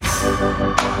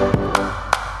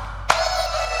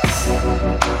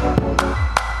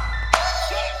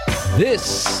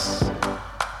This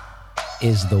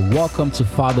is the Welcome to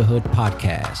Fatherhood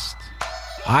podcast.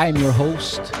 I am your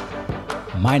host.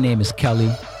 My name is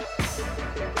Kelly.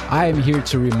 I am here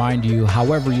to remind you,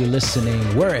 however you're listening,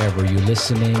 wherever you're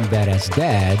listening, that as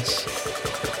dads,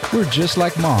 we're just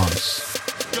like moms,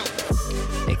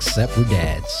 except we're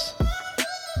dads.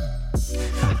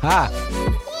 Ha ha.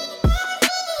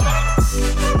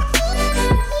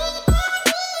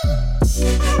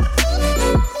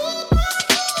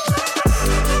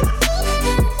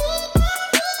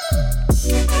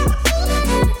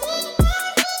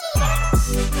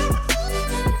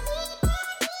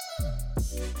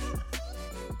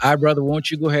 Hi, brother.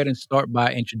 Won't you go ahead and start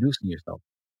by introducing yourself?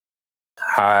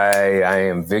 Hi, I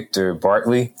am Victor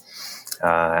Bartley.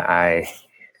 I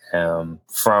am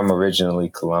from originally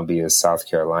Columbia, South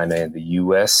Carolina in the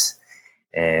U.S.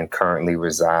 and currently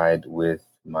reside with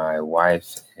my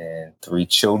wife and 3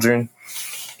 children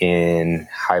in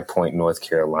High Point, North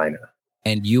Carolina.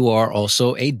 And you are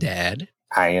also a dad.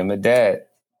 I am a dad.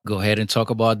 Go ahead and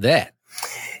talk about that.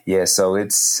 Yeah, so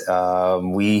it's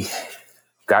we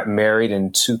got married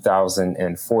in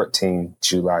 2014,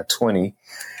 July 20.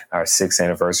 Our 6th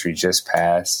anniversary just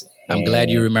passed. I'm glad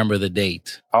you remember the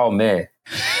date. Oh, man.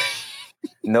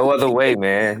 No other way,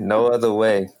 man. No other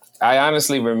way. I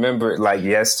honestly remember it like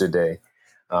yesterday.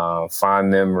 Fond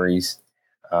memories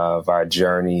of our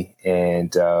journey.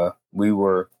 And we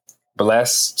were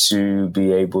blessed to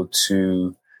be able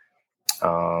to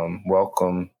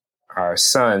welcome our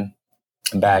son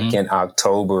back in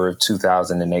October of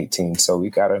 2018. So we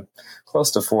got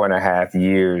close to 4.5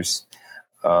 years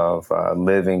of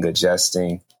living,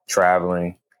 adjusting,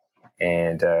 traveling,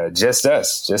 and just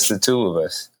us, just the 2 of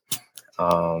us.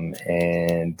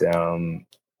 And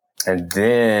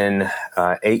then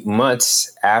 8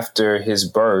 months after his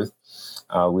birth,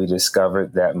 we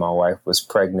discovered that my wife was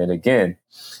pregnant again.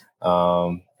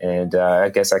 And I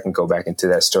guess I can go back into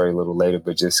that story a little later,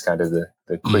 but just kind of the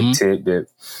quick tidbit.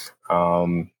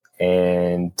 Our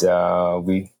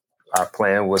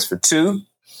plan was for 2,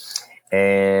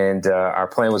 and our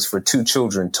plan was for 2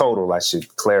 children total, I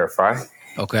should clarify.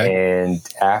 Okay. And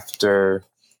after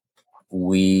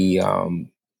we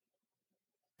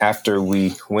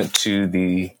went to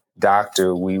the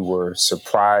doctor, we were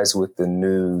surprised with the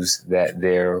news that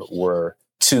there were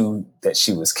 2 that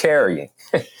she was carrying.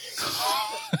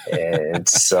 And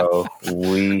so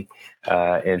we,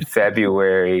 in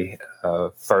February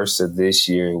 1st of this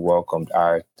year, welcomed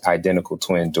our identical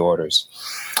twin daughters.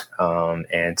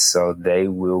 And so they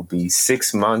will be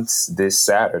 6 months this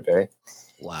Saturday.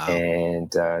 Wow.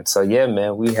 And so, yeah,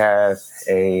 man, we have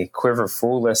a quiver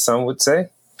full, as some would say.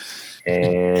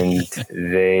 And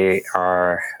they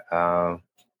are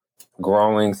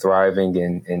growing, thriving,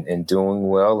 and doing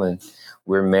well. And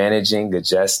we're managing,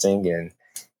 adjusting,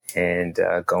 and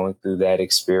going through that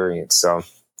experience. So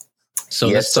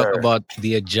yes, let's talk about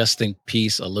the adjusting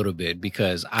piece a little bit,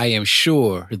 because I am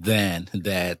sure then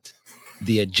that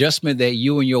the adjustment that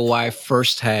you and your wife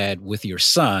first had with your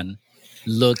son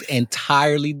looked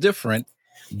entirely different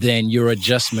than your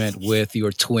adjustment with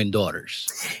your twin daughters.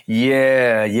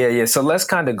 Yeah. So let's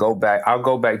kind of go back. I'll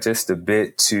go back just a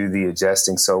bit to the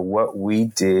adjusting. So what we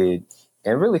did,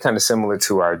 and really kind of similar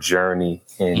to our journey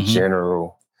in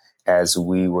general, as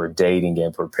we were dating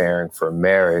and preparing for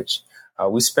marriage,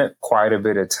 we spent quite a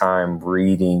bit of time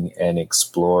reading and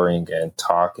exploring and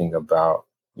talking about,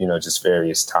 just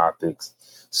various topics.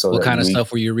 So what kind of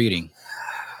stuff were you reading?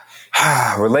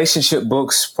 Relationship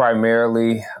books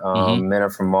primarily. Men Are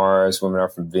From Mars, Women Are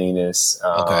From Venus.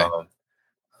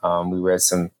 We read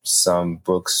some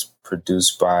books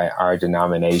produced by our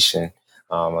denomination,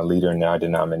 a leader in our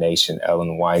denomination,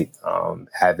 Ellen White,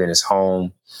 Adventist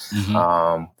Home.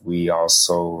 We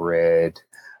also read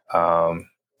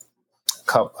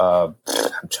I'm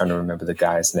trying to remember the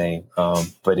guy's name,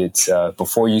 but it's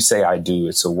Before You Say I Do.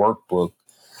 It's a workbook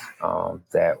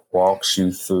that walks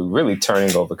you through really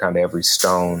turning over kind of every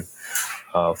stone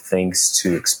of things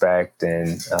to expect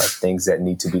and things that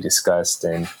need to be discussed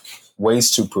and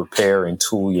ways to prepare and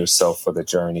tool yourself for the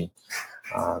journey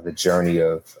of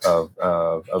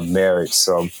marriage.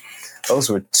 So those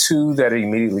were 2 that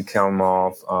immediately come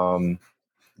off.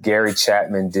 Gary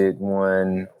Chapman did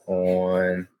one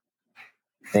on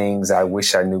things I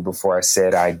wish I knew before I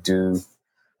said I do.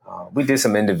 We did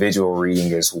some individual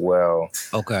reading as well.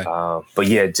 Okay. But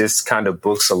yeah, just kind of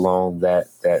books along that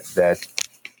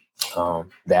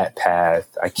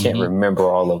path. I can't remember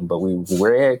all of them, but we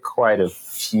read quite a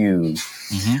few.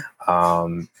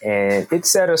 And it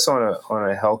set us on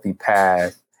a healthy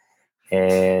path.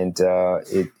 and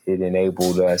it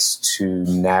enabled us to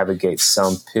navigate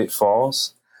some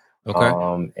pitfalls,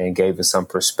 and gave us some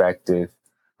perspective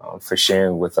for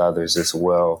sharing with others as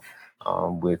well,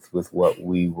 with what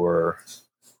we were,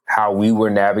 how we were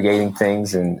navigating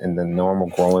things and the normal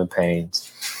growing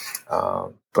pains,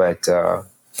 but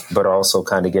also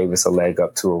kind of gave us a leg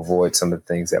up to avoid some of the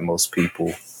things that most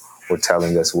people were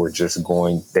telling us were just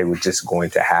going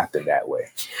to happen that way.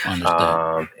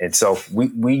 And so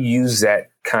we use that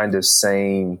kind of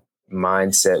same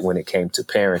mindset when it came to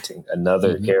parenting.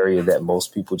 Another area that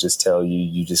most people just tell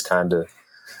you just kind of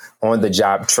on the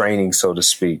job training, so to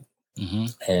speak.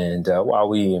 And while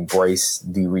we embrace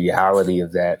the reality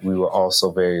of that, we were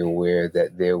also very aware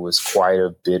that there was quite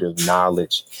a bit of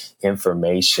knowledge,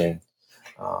 information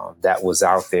that was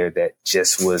out there that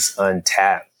just was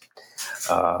untapped.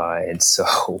 And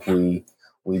so we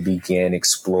began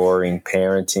exploring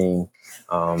parenting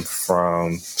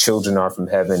from Children Are From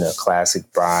Heaven, a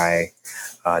classic by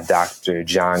Dr.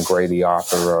 John Gray, the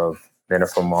author of Men Are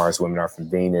From Mars, Women Are From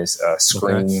Venus,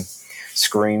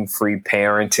 Scream-Free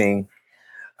Parenting.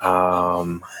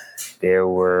 There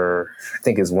were, I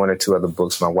think it's one or two other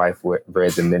books. My wife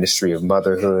read The Ministry of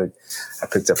Motherhood. I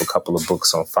picked up a couple of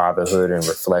books on fatherhood and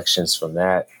reflections from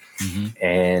that.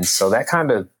 And so that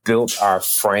kind of built our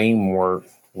framework,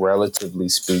 relatively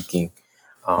speaking.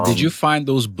 Did you find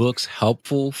those books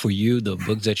helpful for you, the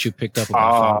books that you picked up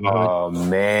about fatherhood? Oh,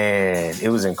 man, it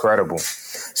was incredible.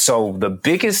 So the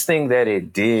biggest thing that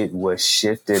it did was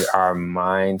shifted our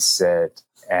mindset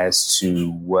as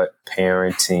to what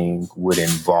parenting would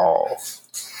involve.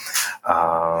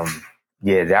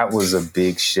 That was a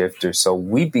big shifter. So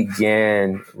we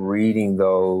began reading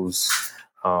those,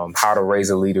 How to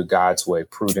Raise a Leader God's Way,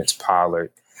 Prudence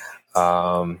Pollard.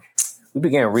 We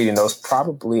began reading those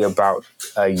probably about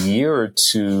a year or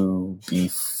two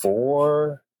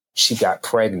before she got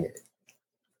pregnant,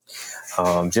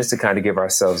 just to kind of give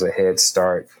ourselves a head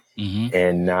start.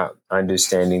 And not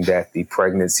understanding that the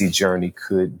pregnancy journey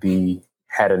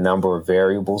had a number of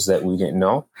variables that we didn't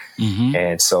know.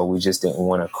 And so we just didn't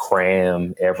want to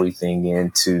cram everything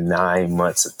into 9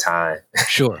 months of time.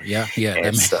 Sure. Yeah.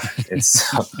 and so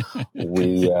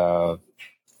we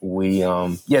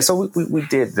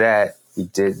did that. We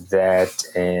did that.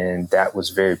 And that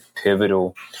was very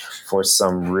pivotal for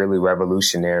some really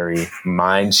revolutionary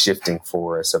mind shifting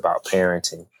for us about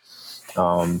parenting.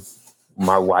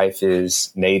 My wife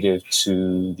is native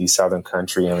to the southern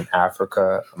country in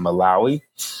Africa, Malawi.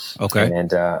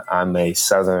 And I'm a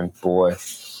Southern boy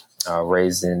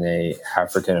raised in a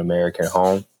African-American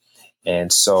home.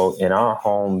 And so in our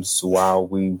homes, while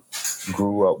we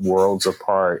grew up worlds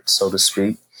apart, so to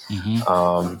speak,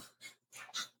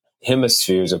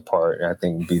 hemispheres apart, I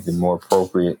think would be the more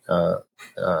appropriate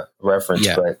reference.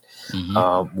 But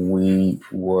we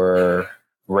were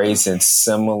raised in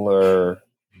similar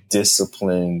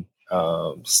discipline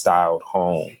styled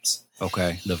homes.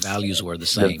 The values were the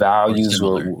same. The values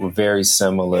were very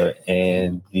similar,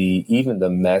 and even the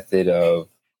method of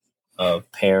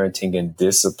parenting and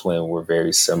discipline were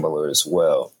very similar as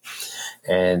well.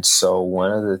 And so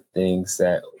one of the things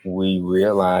that we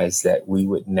realized that we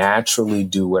would naturally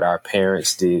do what our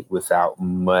parents did without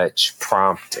much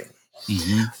prompting.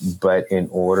 But in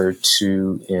order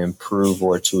to improve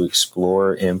or to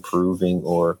explore improving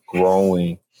or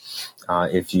growing,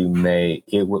 if you may,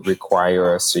 it would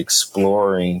require us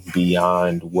exploring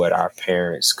beyond what our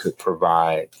parents could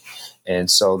provide.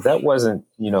 And so that wasn't,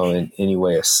 in any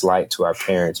way a slight to our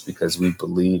parents, because we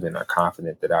believe and are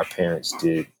confident that our parents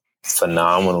did a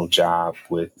phenomenal job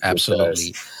with us.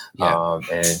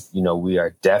 And, we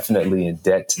are definitely in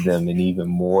debt to them, and even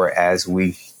more as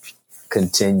we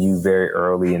continue very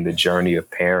early in the journey of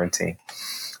parenting.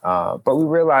 But we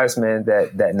realized, man,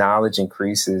 that knowledge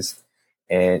increases.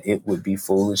 And it would be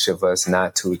foolish of us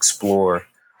not to explore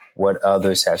what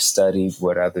others have studied,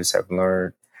 what others have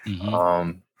learned,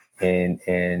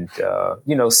 and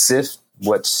sift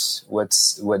what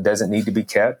doesn't need to be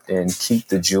kept and keep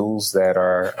the jewels that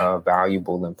are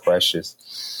valuable and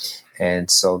precious. And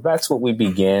so that's what we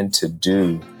began to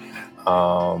do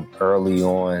early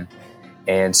on.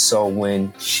 And so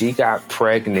when she got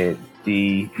pregnant,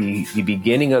 the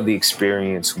beginning of the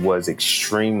experience was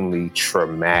extremely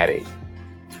traumatic.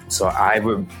 So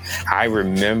I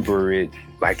remember it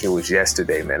like it was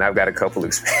yesterday, man. I've got a couple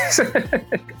experiences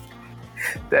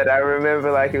that I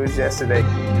remember like it was yesterday.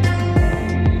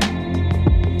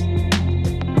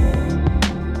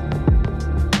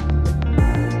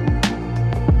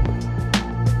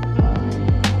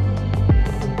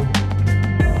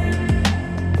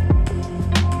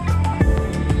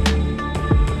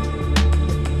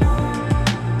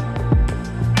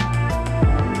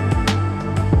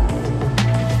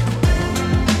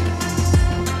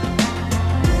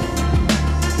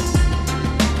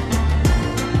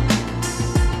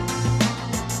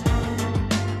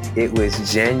 It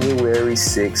was January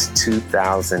 6,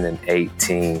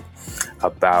 2018,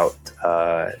 about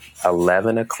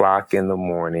 11 o'clock in the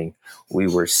morning. We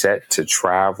were set to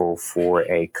travel for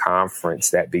a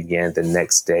conference that began the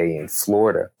next day in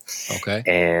Florida. Okay.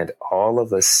 And all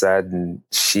of a sudden,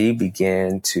 she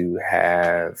began to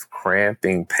have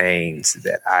cramping pains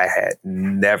that I had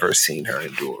never seen her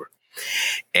endure.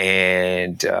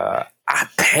 And I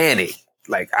panicked,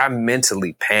 like I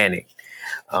mentally panicked.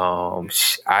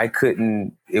 I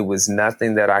couldn't, it was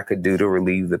nothing that I could do to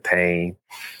relieve the pain.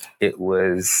 It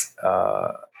was,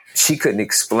 she couldn't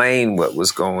explain what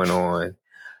was going on.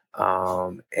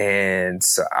 And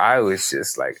so I was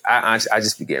just like, I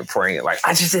just began praying. Like,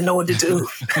 I just didn't know what to do.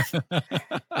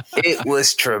 It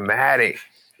was traumatic.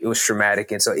 It was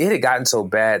traumatic. And so it had gotten so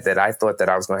bad that I thought that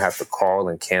I was going to have to call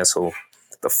and cancel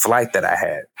the flight that I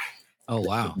had. Oh,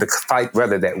 wow. The flight,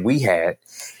 rather, that we had,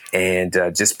 and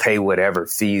just pay whatever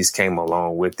fees came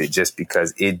along with it, just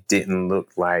because it didn't look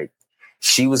like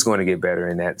she was going to get better.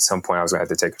 And at some point I was going to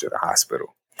have to take her to the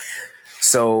hospital.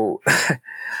 So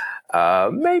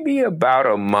maybe about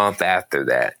a month after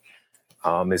that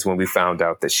is when we found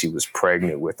out that she was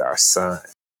pregnant with our son.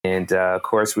 And of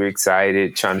course, we're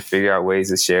excited, trying to figure out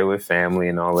ways to share with family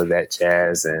and all of that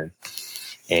jazz. And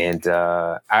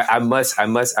I must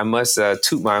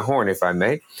toot my horn, if I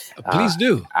may. Please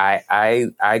do.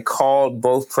 I called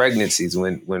both pregnancies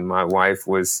when my wife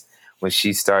was, when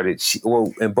she started,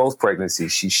 in both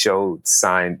pregnancies, she showed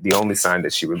sign. The only sign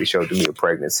that she really showed to me of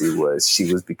pregnancy was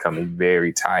she was becoming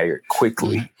very tired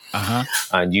quickly,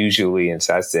 unusually. And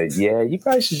so I said, yeah, you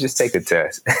probably should just take a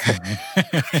test.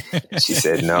 She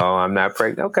said, no, I'm not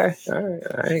pregnant. Okay. All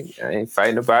right. I ain't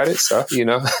fighting about it. So,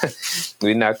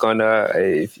 we're not going to,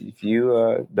 if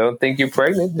you don't think you're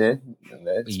pregnant, then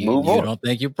let's move on. You don't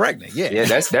think you're pregnant. Yeah. Yeah,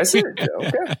 that's it.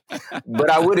 Okay. But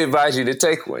I would advise you to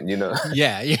take one,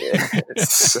 Yeah.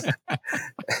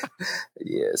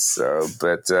 So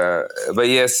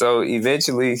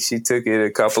eventually she took it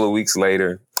a couple of weeks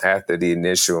later after the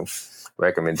initial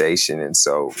recommendation. And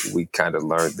so we kind of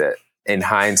learned that in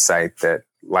hindsight that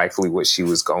likely what she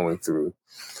was going through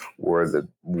was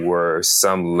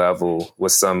some level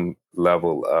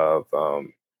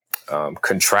of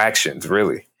contractions,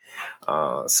 really.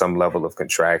 Some level of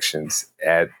contractions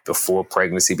before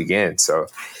pregnancy began. So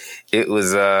it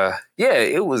was,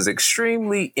 it was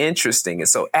extremely interesting. And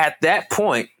so at that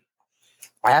point,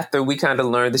 after we kind of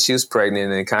learned that she was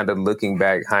pregnant and kind of looking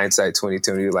back, hindsight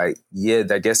 2020, like, yeah,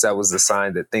 I guess that was the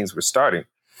sign that things were starting.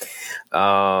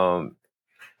 I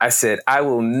said, I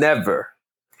will never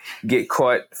get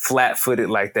caught flat-footed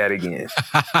like that again.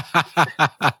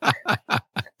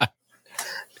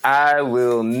 I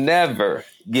will never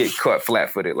get caught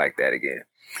flat-footed like that again.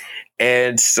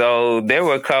 And so there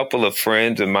were a couple of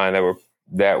friends of mine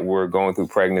that were going through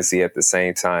pregnancy at the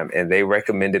same time, and they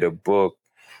recommended a book,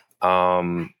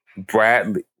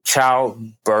 Childbirthing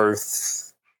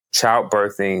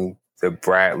the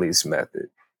Bradley's Method.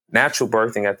 Natural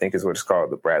birthing, I think, is what it's called,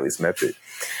 the Bradley's Method.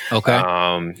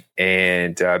 Okay.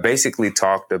 And basically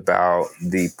talked about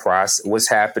the process, what's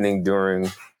happening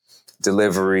during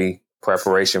delivery,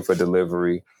 preparation for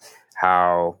delivery,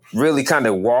 how really kind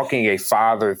of walking a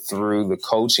father through the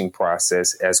coaching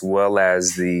process, as well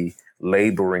as the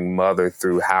laboring mother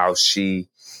through how she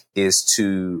is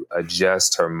to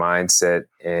adjust her mindset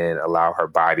and allow her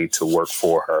body to work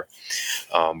for her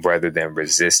rather than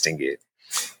resisting it.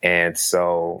 And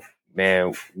so,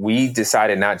 man, we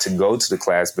decided not to go to the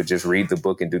class, but just read the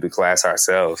book and do the class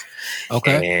ourselves.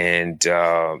 Okay. And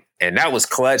that was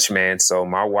clutch, man. So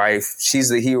my wife, she's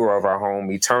the hero of our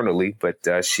home eternally, but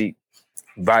she,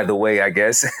 by the way, I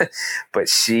guess, but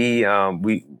she,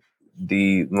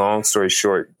 the long story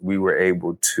short, we were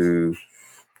able to,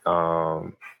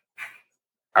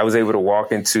 I was able to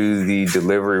walk into the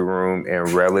delivery room and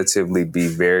relatively be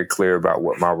very clear about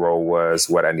what my role was,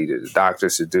 what I needed the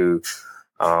doctors to do,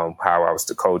 how I was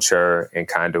to coach her, and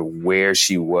kind of where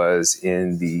she was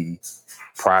in the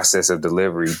process of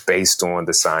delivery based on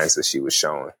the signs that she was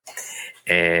showing.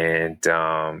 And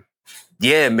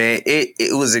yeah, man,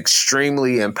 it was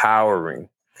extremely empowering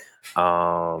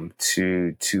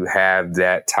to have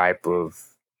that type of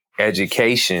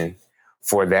education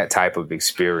for that type of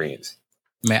experience.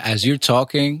 Man, as you're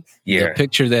talking,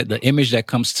 the image that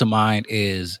comes to mind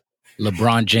is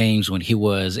LeBron James when he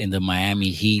was in the Miami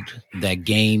Heat, that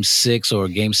game 6 or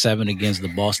game 7 against the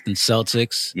Boston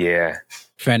Celtics. Yeah.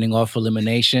 Fending off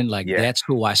elimination. That's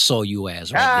who I saw you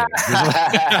as right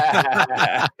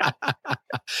there.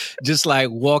 just like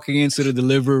walking into the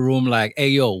delivery room, like, hey,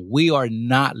 yo, we are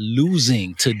not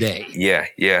losing today. Yeah.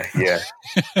 Yes,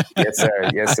 sir.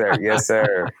 Yes, sir. Yes,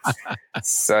 sir.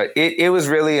 So it was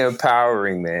really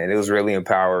empowering, man. It was really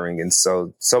empowering. And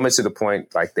so much to the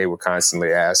point, like they were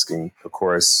constantly asking, of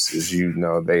course, as you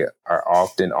know, they are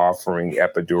often offering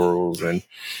epidurals and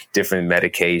different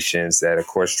medications that, of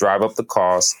course, drive up the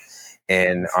cost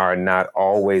and are not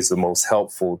always the most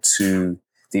helpful to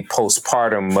the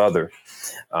postpartum mother.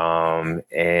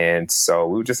 And so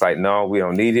we were just like, no, we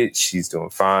don't need it. She's doing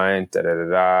fine. Da, da, da,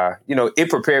 da. You know, it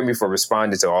prepared me for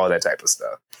responding to all that type of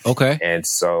stuff. Okay. And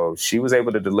so she was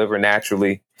able to deliver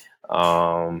naturally.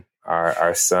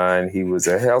 Our son, he was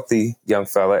a healthy young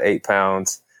fella, 8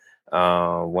 pounds,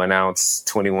 1 ounce,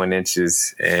 21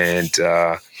 inches. And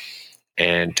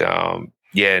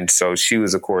so she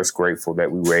was, of course, grateful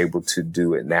that we were able to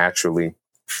do it naturally.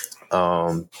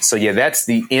 So yeah, that's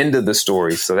the end of the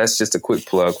story. So that's just a quick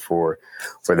plug for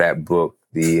that book,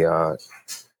 the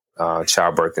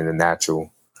Childbirth in the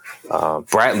Natural.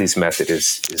 Bradley's method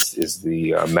is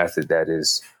the method that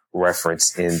is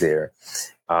referenced in there.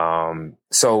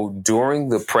 So during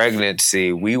the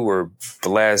pregnancy, we were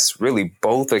blessed, really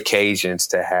both occasions,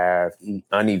 to have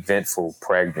uneventful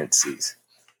pregnancies.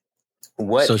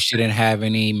 So she didn't have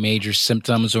any major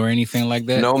symptoms or anything like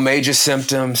that? No major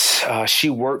symptoms.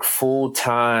 She worked full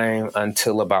time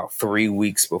until about 3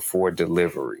 weeks before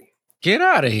delivery. Get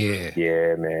out of here.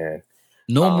 Yeah, man.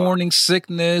 No morning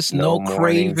sickness, no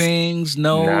cravings,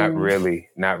 no. Not really.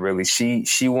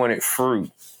 She wanted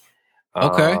fruit.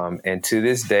 Okay. And to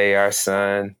this day, our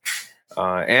son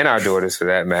and our daughters, for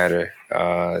that matter,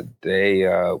 they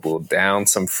will down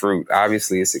some fruit.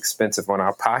 Obviously, it's expensive on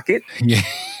our pocket. Yeah.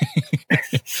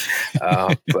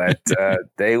 But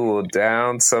they will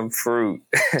down some fruit.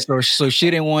 So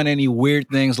she didn't want any weird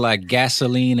things like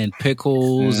gasoline and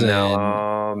pickles.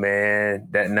 No, man,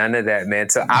 none of that, man.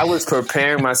 So I was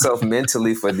preparing myself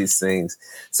mentally for these things.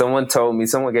 Someone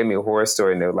gave me a horror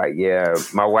story, and they were like, "Yeah,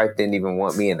 my wife didn't even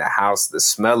want me in the house. The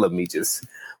smell of me just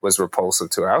was repulsive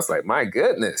to her." I was like, "My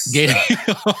goodness."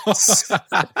 I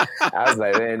was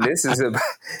like, "Man, this is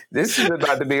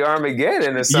about to be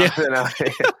Armageddon or something." Yeah.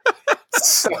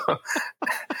 So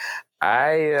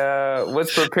I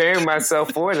was preparing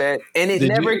myself for that, and it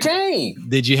never came.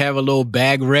 Did you have a little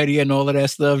bag ready and all of that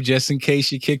stuff just in case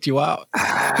she kicked you out?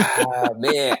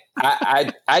 Man,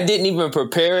 I didn't even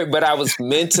prepare it, but I was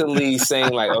mentally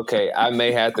saying like, okay, I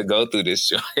may have to go through this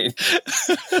joint.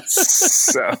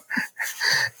 So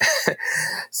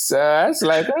I was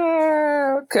like,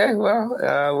 okay,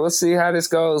 well, we'll see how this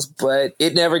goes. But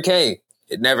it never came.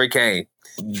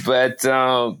 But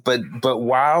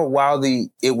while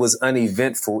it was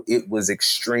uneventful, it was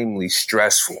extremely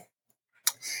stressful.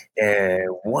 And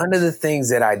one of the things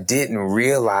that I didn't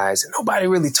realize, and nobody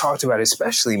really talked about,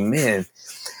 especially men,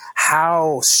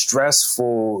 how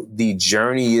stressful the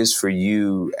journey is for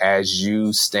you as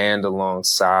you stand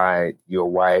alongside your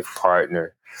wife,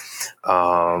 partner,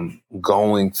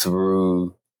 going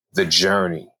through the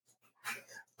journey.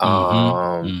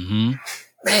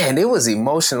 Man, it was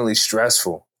emotionally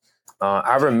stressful.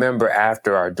 I remember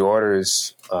after our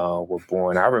daughters were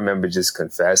born, I remember just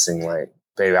confessing, like,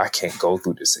 baby, I can't go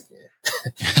through this again.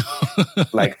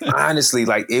 Like, honestly,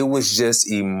 like, it was just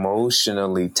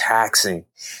emotionally taxing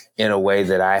in a way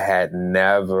that I had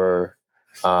never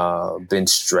been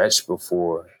stretched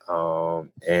before.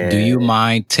 And do you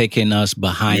mind taking us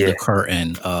behind the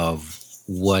curtain of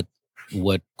what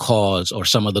caused, or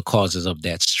some of the causes of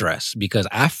that stress? Because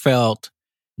I felt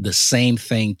the same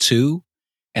thing too.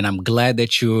 And I'm glad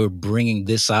that you're bringing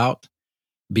this out,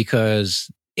 because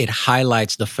it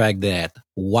highlights the fact that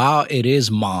while it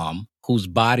is mom whose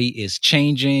body is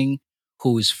changing,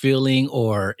 who is feeling,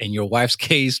 or in your wife's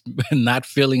case, not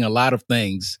feeling a lot of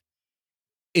things,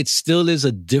 it still is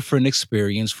a different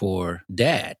experience for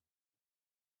dad.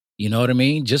 You know what I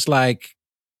mean? Just like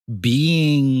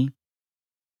being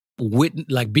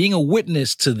a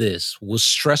witness to this was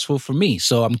stressful for me.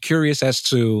 So I'm curious as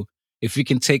to if you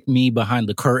can take me behind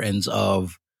the curtains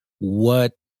of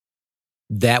what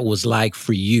that was like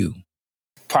for you.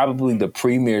 Probably the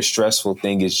premier stressful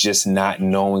thing is just not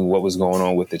knowing what was going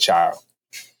on with the child.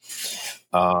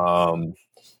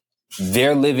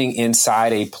 They're living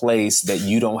inside a place that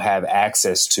you don't have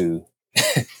access to.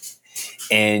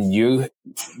 And you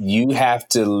have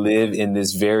to live in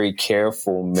this very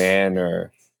careful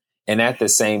manner, and at the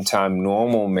same time,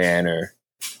 normal manner,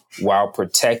 while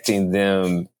protecting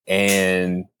them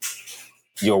and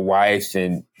your wife,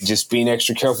 and just being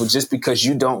extra careful just because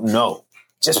you don't know.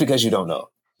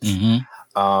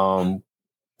 Mm-hmm.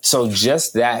 so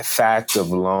just that fact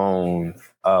alone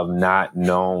of not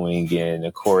knowing, and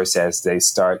of course, as they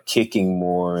start kicking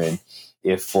more, and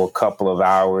if for a couple of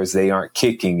hours they aren't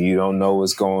kicking, you don't know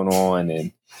what's going on,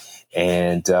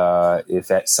 and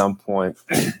if at some point,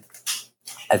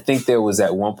 I think there was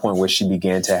at one point where she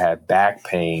began to have back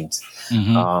pains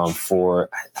and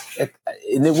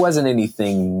it wasn't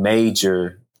anything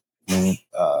major,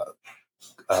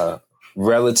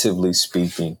 relatively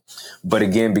speaking. But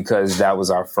again, because that was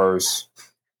our first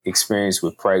experience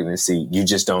with pregnancy, you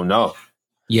just don't know.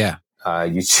 Yeah.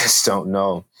 You just don't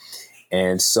know.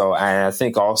 And so, and I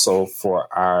think also for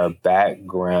our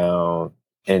background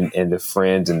and the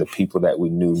friends and the people that we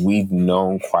knew, we've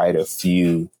known quite a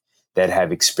few that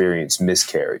have experienced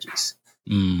miscarriages.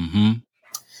 Mm-hmm.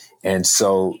 And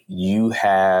so you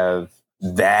have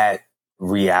that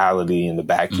reality in the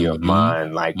back of your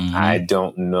mind. Like, I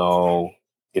don't know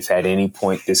if at any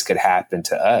point this could happen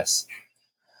to us.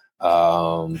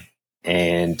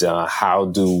 And how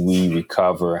do we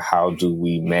recover? How do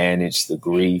we manage the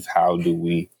grief? How do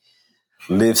we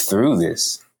live through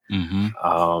this?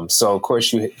 So of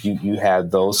course you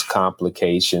have those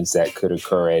complications that could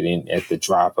occur at the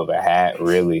drop of a hat,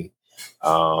 really,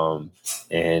 and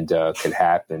could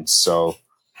happen. So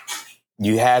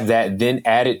you have that. Then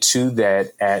added to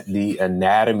that, at the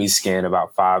anatomy scan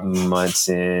about 5 months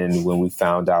in, when we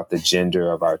found out the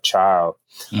gender of our child,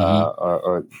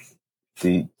 or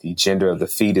the gender of the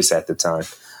fetus at the time,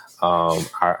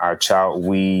 our child,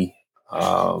 we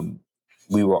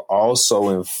were also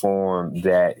informed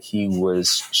that he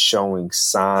was showing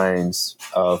signs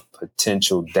of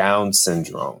potential Down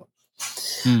syndrome.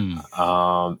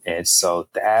 And so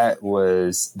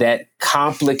that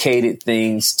complicated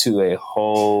things to a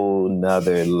whole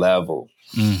nother level.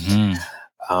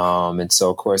 And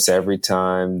so, of course, every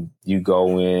time you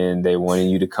go in, they wanted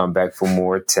you to come back for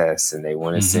more tests, and they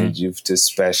want to send you to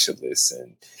specialists,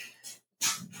 and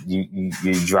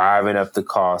you're driving up the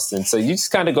cost. And so you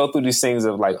just kind of go through these things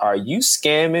of like, are you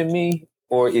scamming me,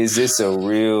 or is this a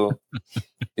real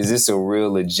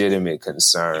legitimate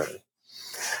concern?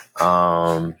 We're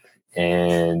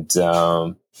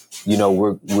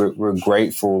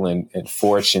grateful and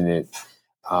fortunate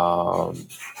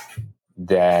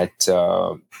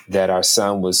that our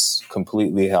son was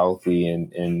completely healthy,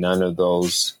 and none of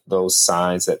those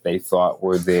signs that they thought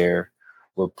were there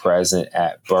were present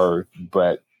at birth.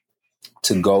 But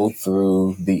to go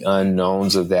through the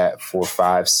unknowns of that for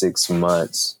 5-6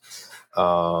 months,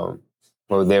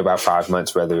 there about 5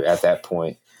 months rather at that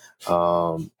point,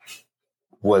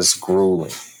 was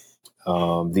grueling.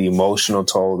 The emotional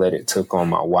toll that it took on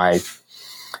my wife,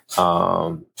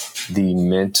 the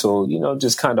mental,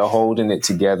 just kind of holding it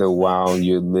together while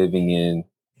you're living in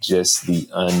just the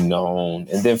unknown.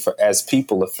 And then as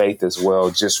people of faith as well,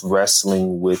 just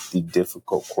wrestling with the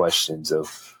difficult questions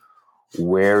of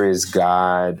where is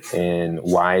God, and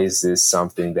why is this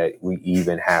something that we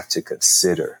even have to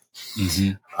consider?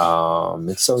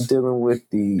 And so dealing with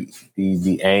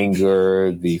the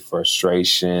anger, the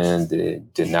frustration, the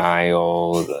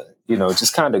denial,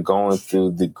 just kind of going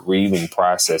through the grieving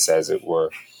process, as it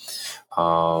were,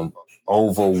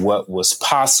 over what was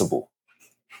possible.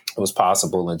 It was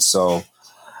possible. And so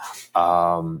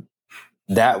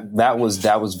that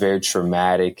was very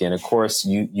traumatic. And of course,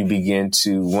 you begin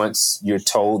to, once you're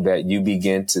told that, you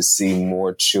begin to see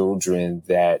more children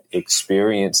that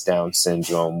experience Down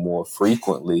syndrome more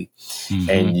frequently.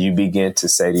 And you begin to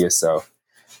say to yourself,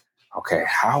 okay,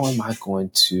 how am I going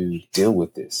to deal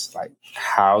with this? Like,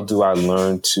 how do I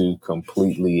learn to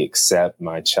completely accept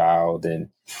my child? And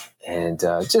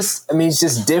it's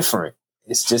just different.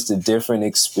 It's just a different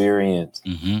experience.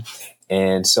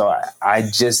 And so I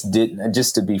just didn't,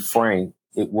 just to be frank,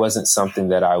 it wasn't something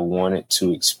that I wanted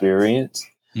to experience.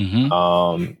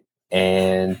 I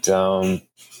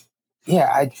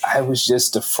was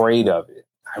just afraid of it.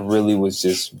 I really was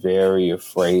just very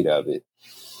afraid of it.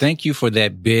 Thank you for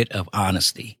that bit of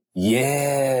honesty.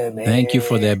 Yeah, man. Thank you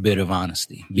for that bit of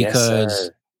honesty. Because,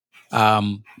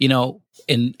 in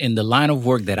the line of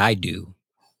work that I do,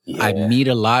 I meet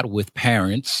a lot with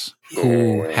parents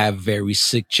who have very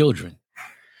sick children.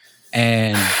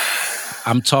 And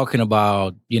I'm talking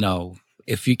about,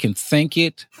 if you can think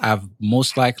it, I've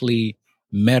most likely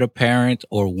met a parent,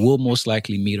 or will most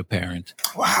likely meet a parent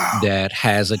that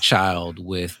has a child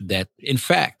with that. In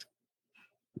fact,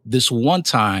 this one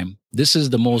time, this is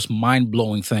the most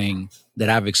mind-blowing thing that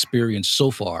I've experienced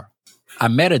so far. I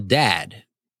met a dad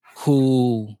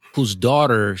whose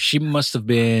daughter, she must have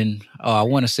been, I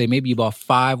want to say maybe about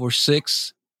 5 or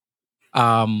 6.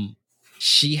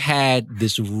 She had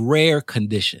this rare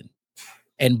condition.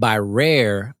 And by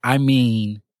rare, I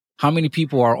mean how many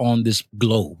people are on this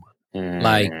globe?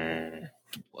 Like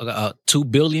 2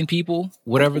 billion people,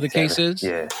 whatever the case is.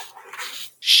 Yeah.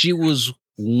 She was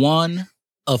one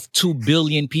of 2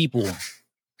 billion people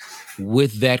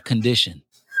with that condition.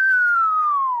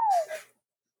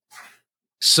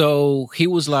 So he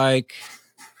was like,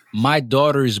 my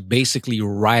daughter is basically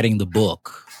writing the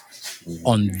book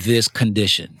on this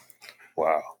condition.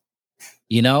 Wow.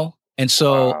 You know? And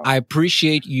so I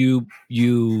appreciate you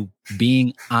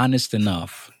being honest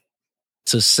enough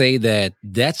to say that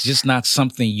that's just not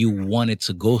something you wanted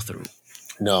to go through.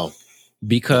 No.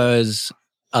 Because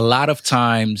a lot of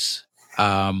times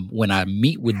when I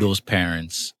meet with those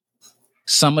parents,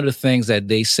 some of the things that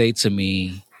they say to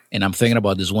me, and I'm thinking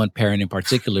about this one parent in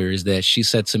particular, is that she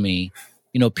said to me,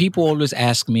 you know, people always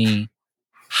ask me,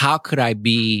 how could I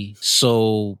be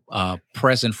so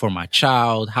present for my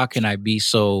child? How can I be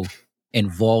so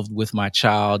involved with my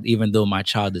child, even though my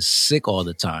child is sick all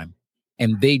the time?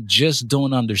 And they just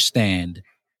don't understand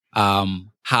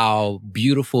how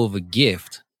beautiful of a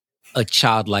gift a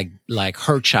child like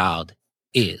her child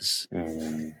is.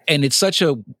 And it's such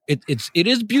a it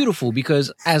is beautiful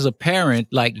because as a parent,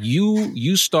 like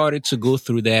you started to go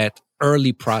through that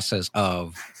early process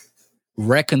of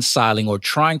reconciling or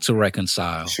trying to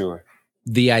reconcile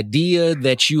the idea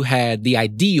that you had, the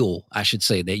ideal, I should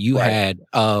say, that you had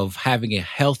of having a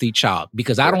healthy child.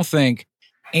 Because I don't think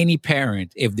any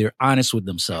parent, if they're honest with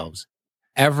themselves,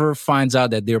 ever finds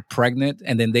out that they're pregnant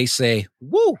and then they say,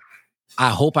 woo, I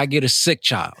hope I get a sick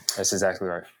child. That's exactly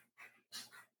right.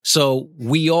 So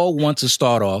we all want to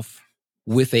start off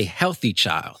with a healthy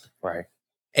child. Right.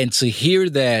 And to hear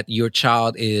that your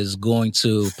child is going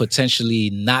to potentially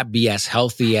not be as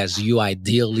healthy as you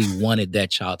ideally wanted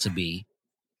that child to be,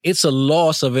 it's a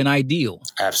loss of an ideal.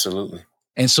 Absolutely.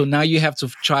 And so now you have to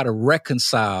try to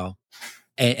reconcile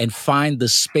and find the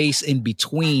space in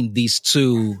between these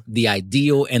two, the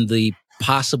ideal and the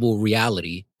possible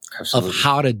reality of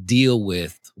how to deal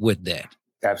with that.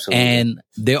 Absolutely. And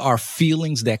there are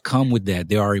feelings that come with that.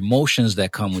 There are emotions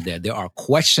that come with that. There are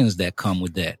questions that come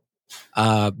with that.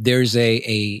 There's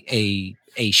a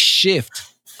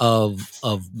shift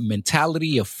of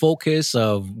mentality, of focus,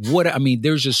 of what, I mean,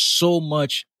 there's just so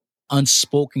much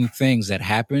unspoken things that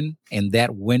happen in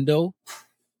that window.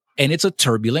 And it's a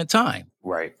turbulent time.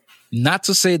 Right. Not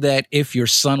to say that if your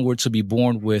son were to be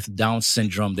born with Down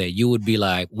syndrome, that you would be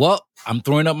like, well, I'm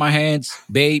throwing up my hands,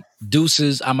 babe,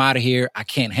 deuces, I'm out of here. I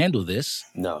can't handle this.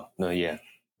 No, yeah.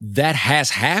 That has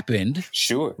happened.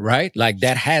 Sure. Right? Like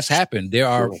that has happened. There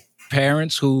are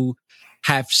parents who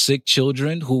have sick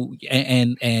children who,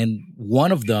 and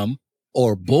one of them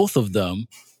or both of them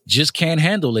just can't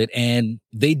handle it. And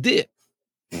they did.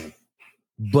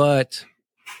 But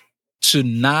to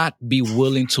not be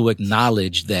willing to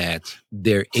acknowledge that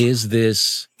there is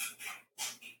this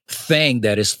thing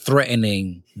that is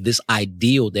threatening this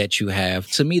ideal that you have,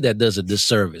 to me, that does a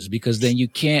disservice, because then you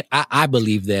can't, I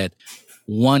believe that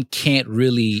one can't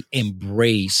really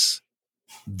embrace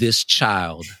this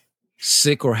child,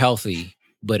 sick or healthy,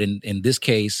 but in this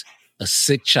case, a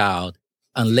sick child,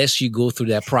 unless you go through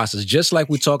that process. Just like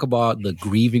we talk about the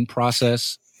grieving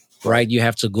process, right? You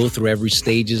have to go through every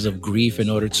stages of grief in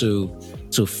order to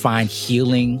find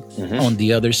healing on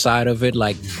the other side of it.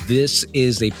 Like this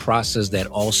is a process that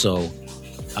also,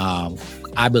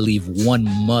 I believe one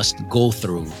must go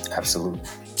through. Absolutely.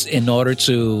 In order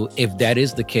to, if that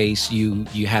is the case, you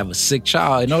have a sick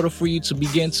child, in order for you to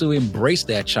begin to embrace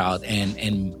that child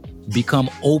and become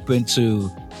open to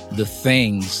the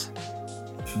things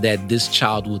that this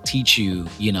child will teach you,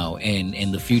 you know,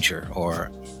 in the future. Or,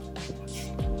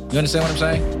 you understand what I'm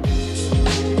saying?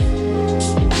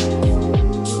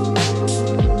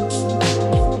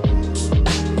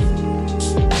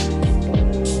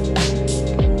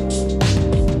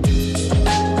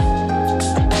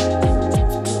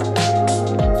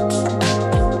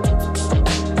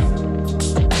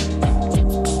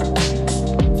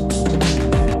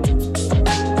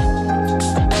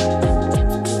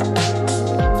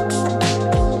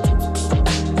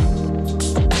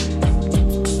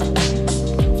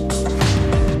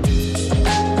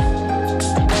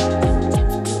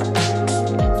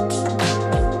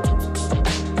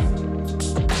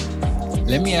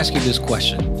 Let me ask you this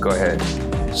question. Go ahead.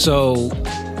 So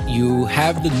you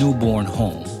have the newborn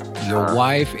home. Your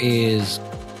wife is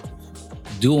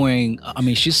doing, I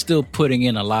mean, she's still putting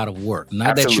in a lot of work.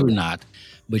 Not Absolutely. that you're not,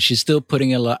 but she's still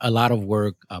putting in a lot of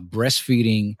work,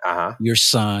 breastfeeding your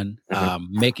son,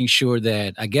 making sure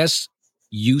that, I guess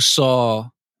you saw,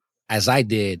 as I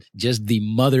did, just the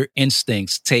mother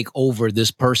instincts take over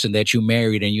this person that you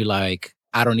married, and you're like,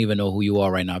 I don't even know who you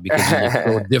are right now because you look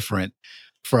so different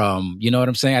from, you know what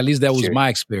I'm saying? At least that was Sure. my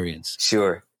experience.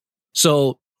 Sure.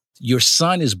 So your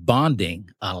son is bonding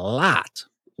a lot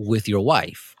with your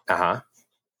wife. Uh-huh.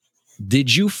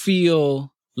 Did you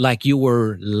feel like you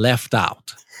were left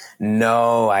out?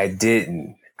 No, I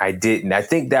didn't. I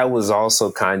think that was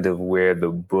also kind of where the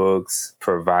books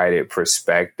provided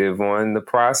perspective on the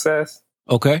process.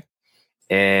 Okay.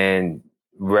 And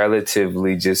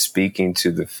relatively just speaking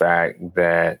to the fact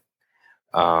that,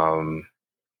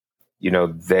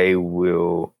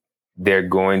 they're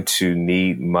going to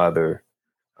need mother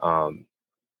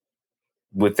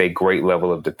with a great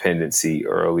level of dependency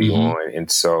early on. And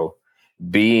so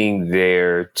being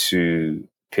there to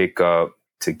pick up,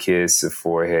 to kiss the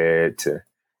forehead, to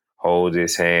hold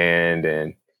his hand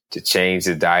and to change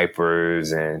the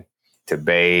diapers and to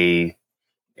bathe.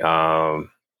 I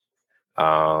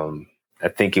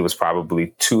think it was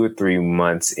probably 2 or 3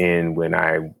 months in when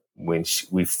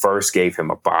we first gave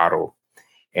him a bottle,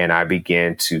 and I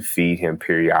began to feed him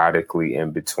periodically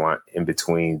in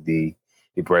between the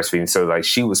breastfeeding. So like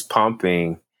she was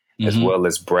pumping as well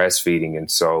as breastfeeding,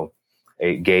 and so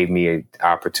it gave me an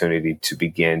opportunity to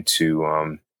begin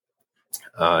to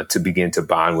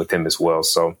bond with him as well.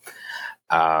 So,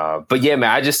 but yeah, man,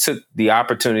 I just took the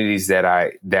opportunities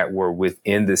that were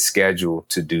within the schedule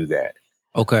to do that.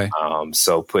 Okay.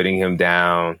 So putting him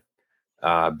down,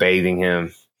 bathing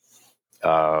him,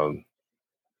 helping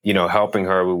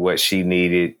her with what she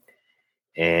needed.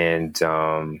 And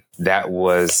that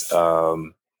was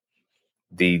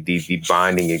the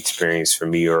bonding experience for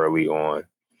me early on.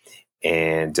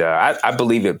 And I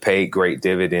believe it paid great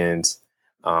dividends.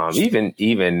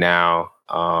 Even now,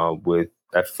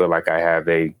 I feel like I have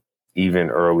even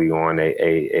early on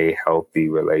a healthy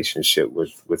relationship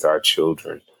with our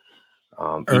children.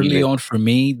 Early on for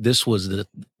me, this was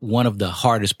one of the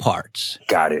hardest parts.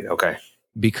 Got it. Okay.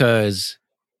 Because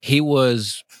he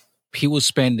was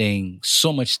spending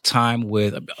so much time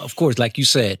with, of course, like you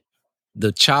said,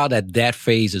 the child at that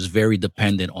phase is very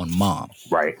dependent on mom.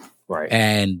 Right. Right.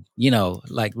 And,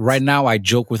 like right now I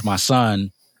joke with my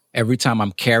son every time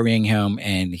I'm carrying him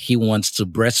and he wants to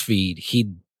breastfeed,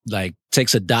 he like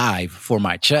takes a dive for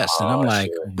my chest. And I'm like,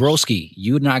 sure. Broski,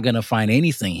 you're not going to find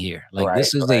anything here. Like Right,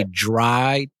 this is a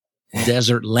dry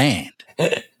desert land.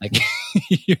 Like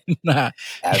you're not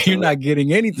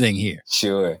getting anything here.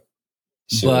 Sure.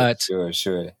 But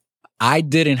Sure. I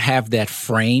didn't have that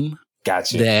frame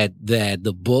Gotcha. that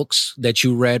the books that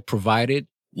you read provided.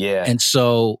 Yeah. And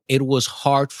so it was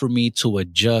hard for me to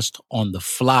adjust on the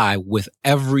fly with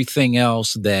everything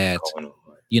else that,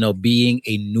 being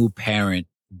a new parent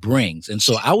brings. And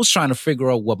so I was trying to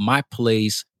figure out what my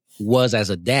place was as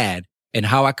a dad and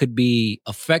how I could be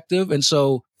effective. And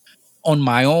so on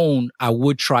my own, I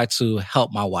would try to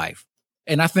help my wife.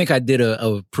 And I think I did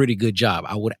a pretty good job.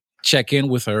 I would check in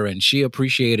with her and she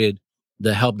appreciated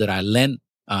the help that I lent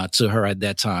to her at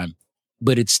that time.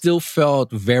 But it still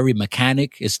felt very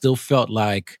mechanic. It still felt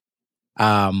like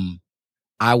I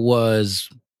was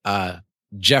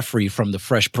Jeffrey from the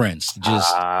Fresh Prince.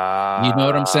 Just, you know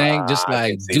what I'm saying? Just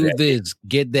like, do this,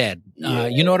 get that.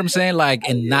 You know what I'm saying? Like,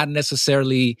 and not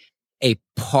necessarily a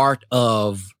part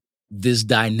of this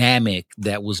dynamic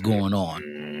that was going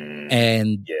on.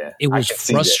 And it was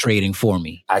frustrating for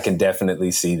me. I can definitely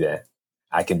see that.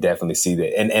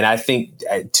 And I think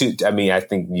I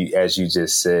think you, as you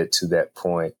just said to that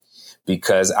point,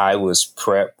 because I was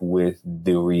prepped with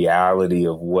the reality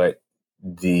of what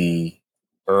the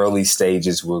early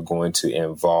stages were going to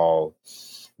involve,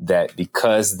 that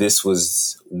because this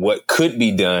was what could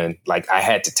be done, like I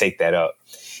had to take that up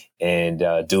and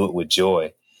do it with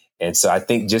joy. And so I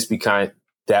think just because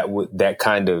that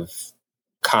kind of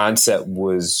concept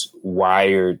was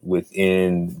wired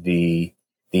within the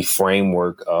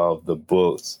framework of the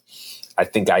books, I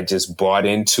think I just bought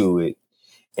into it.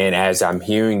 And as I'm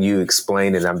hearing you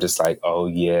explain it, I'm just like, oh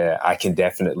yeah, I can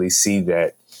definitely see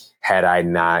that had I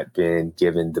not been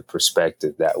given the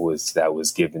perspective that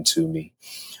was given to me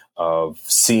of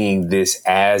seeing this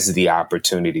as the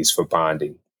opportunities for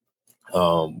bonding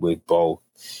with both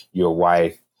your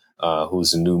wife,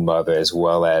 who's a new mother, as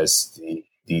well as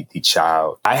the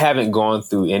child. I haven't gone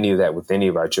through any of that with any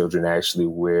of our children, actually,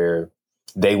 where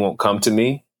they won't come to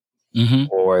me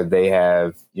or they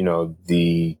have,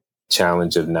 the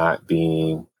challenge of not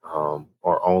being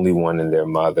or only wanting their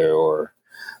mother or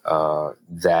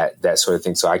that sort of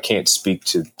thing. So I can't speak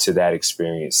to that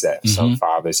experience that some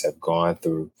fathers have gone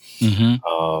through.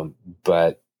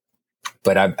 But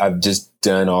I've just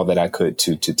done all that I could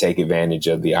to take advantage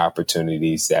of the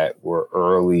opportunities that were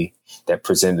early, that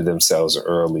presented themselves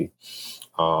early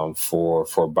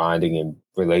for bonding and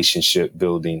relationship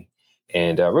building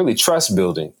and really trust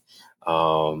building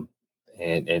and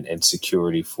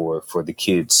security for the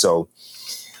kids. So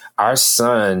our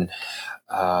son,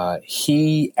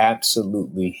 he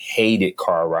absolutely hated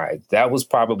car rides. That was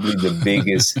probably the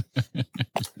biggest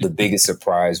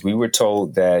surprise. We were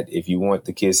told that if you want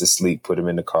the kids to sleep, put them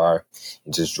in the car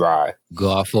and just drive.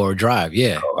 Go out for a drive.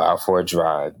 Yeah. Go out for a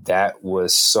drive. That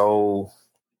was so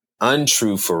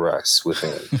untrue for us with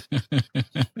him.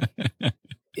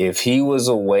 If he was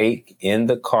awake in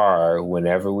the car,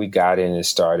 whenever we got in and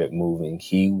started moving,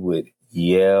 he would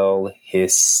yell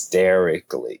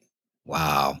hysterically.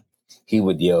 Wow. He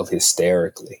would yell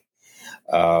hysterically.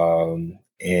 And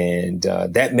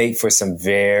that made for some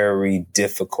very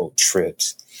difficult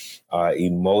trips,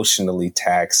 emotionally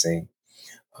taxing.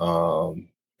 And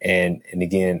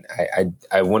again,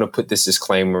 I want to put this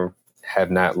disclaimer,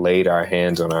 have not laid our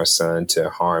hands on our son to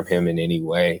harm him in any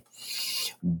way.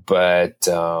 But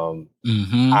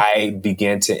I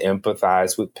began to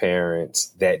empathize with parents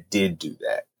that did do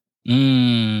that.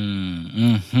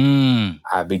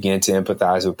 I began to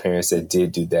empathize with parents that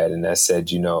did do that. And I said,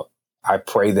 I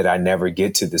pray that I never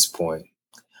get to this point.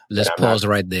 Let's pause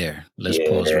right there.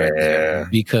 Pause right there.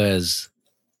 Because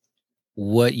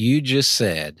what you just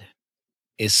said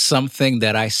is something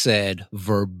that I said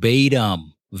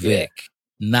verbatim, Vic,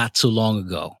 not too long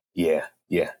ago. Yeah.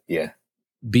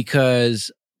 Because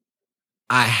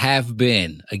I have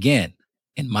been, again,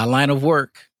 in my line of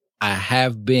work, I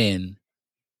have been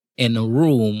in a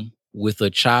room with a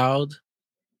child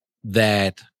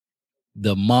that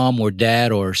the mom or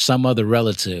dad or some other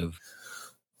relative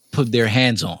put their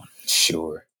hands on.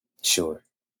 Sure.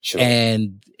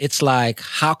 And it's like,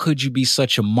 how could you be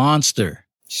such a monster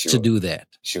to do that?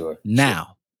 Sure.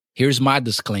 Now, here's my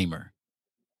disclaimer.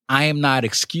 I am not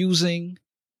excusing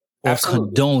or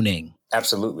condoning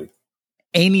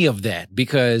any of that,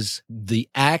 because the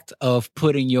act of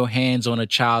putting your hands on a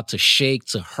child to shake,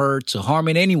 to hurt, to harm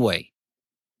in any way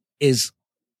is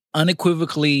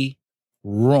unequivocally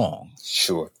wrong.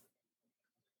 Sure.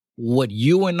 What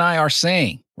you and I are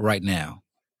saying right now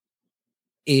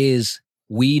is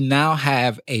we now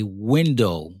have a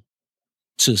window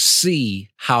to see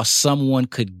how someone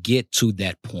could get to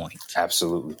that point.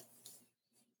 Absolutely.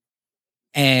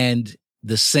 And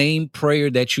the same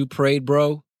prayer that you prayed,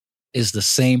 bro, is the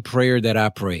same prayer that I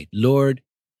prayed. Lord,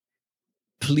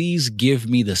 please give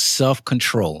me the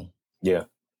self-control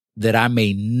that I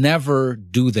may never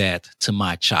do that to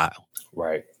my child.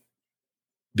 Right.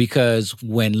 Because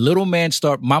when little man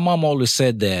my mom always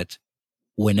said that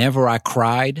whenever I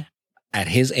cried at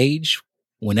his age,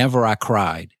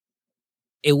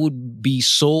 it would be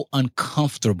so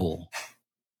uncomfortable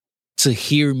to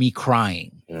hear me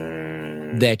crying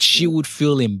that she would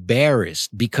feel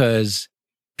embarrassed, because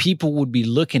people would be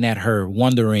looking at her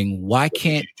wondering, why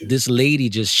can't this lady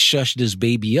just shush this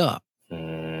baby up?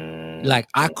 Like,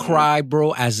 I cry,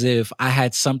 bro, as if I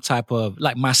had some type of,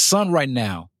 like, my son right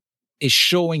now is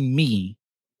showing me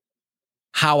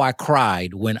how I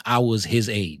cried when I was his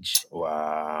age.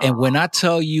 Wow. And when I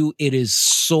tell you, it is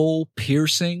so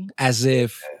piercing, as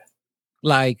if,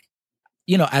 like,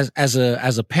 as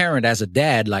a parent, as a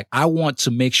dad, like, I want to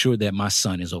make sure that my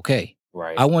son is okay.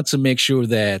 Right. I want to make sure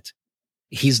that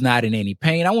he's not in any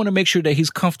pain. I want to make sure that he's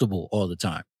comfortable all the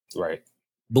time. Right.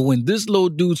 But when this little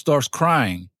dude starts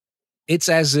crying, it's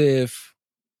as if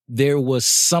there was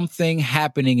something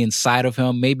happening inside of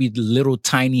him, maybe the little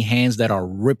tiny hands that are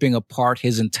ripping apart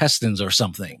his intestines or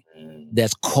something,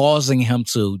 that's causing him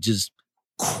to just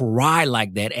cry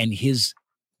like that. And it's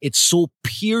so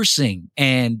piercing,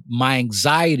 and my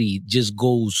anxiety just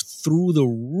goes through the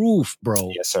roof,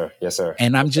 bro. Yes, sir.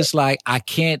 And I'm just like,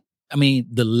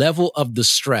 the level of the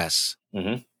stress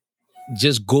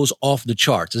just goes off the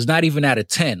charts. It's not even at a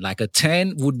 10. Like, a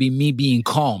 10 would be me being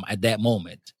calm at that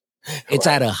moment. It's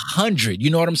at 100.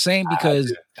 You know what I'm saying?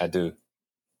 Because I do.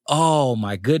 Oh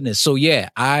my goodness. So yeah,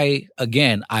 I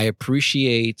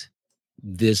appreciate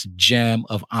this gem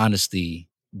of honesty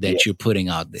that you're putting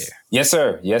out there. Yes,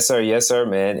 sir,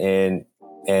 man.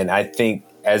 And I think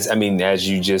as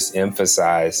you just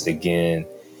emphasized again,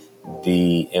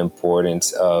 the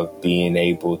importance of being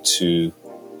able to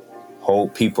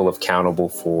hold people accountable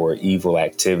for evil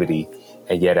activity,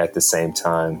 and yet at the same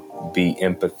time be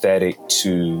empathetic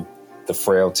to the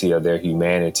frailty of their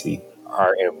humanity,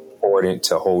 are important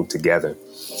to hold together.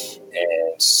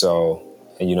 And so,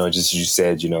 just as you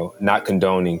said, not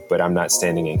condoning, but I'm not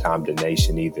standing in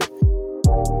condemnation either.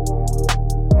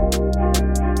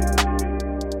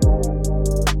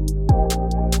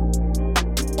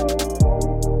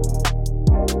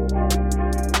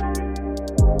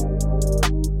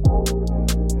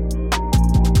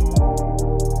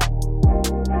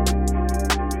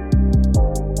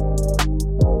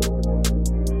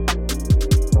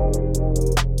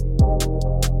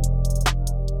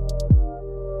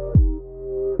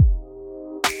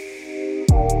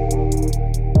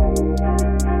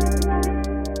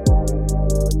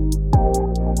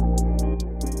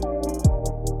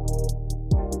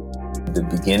 the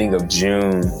beginning of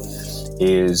June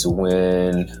is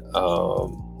when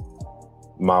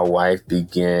my wife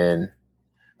began,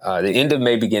 the end of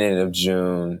May, beginning of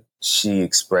June, she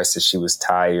expressed that she was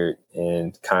tired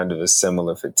and kind of a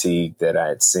similar fatigue that I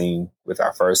had seen with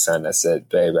our first son. I said,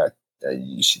 babe,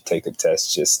 you should take a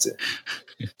test just to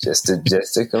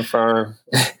confirm.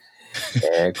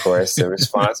 And of course, the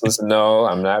response was no,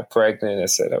 I'm not pregnant. I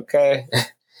said, okay.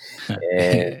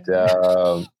 And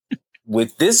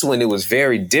with this one, it was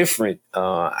very different.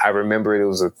 I remember it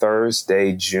was a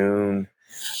Thursday, I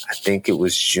think it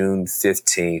was June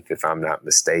 15th, if I'm not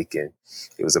mistaken.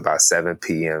 It was about 7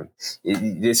 p.m.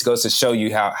 This goes to show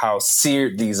you how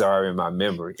seared these are in my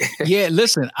memory. Yeah,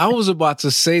 listen, I was about to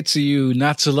say to you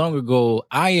not too long ago,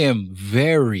 I am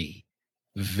very,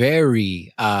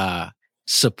 very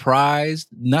surprised.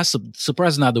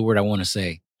 Surprised is not the word I want to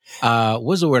say.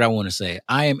 What's the word I want to say?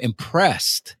 I am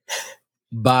impressed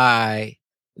by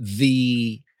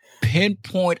the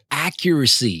pinpoint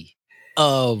accuracy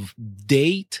of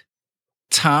date,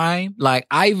 time. Like,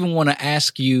 I even want to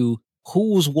ask you,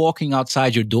 who was walking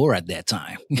outside your door at that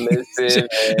time? Listen,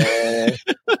 man.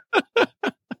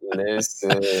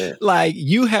 Listen. Like,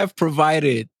 you have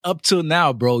provided, up till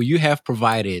now, bro, you have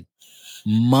provided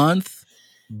month,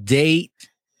 date,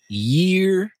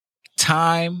 year,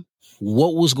 time,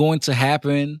 what was going to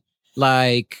happen,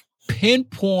 like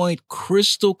pinpoint,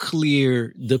 crystal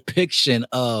clear depiction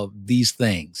of these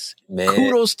things. Man.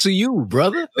 Kudos to you,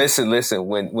 brother. Listen.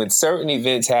 When certain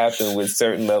events happen with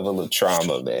certain level of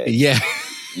trauma, man. Yeah.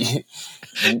 You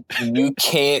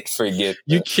can't forget them.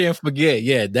 You can't forget.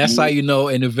 Yeah, that's how you know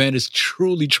an event is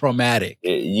truly traumatic.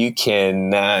 You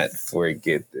cannot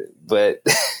forget it.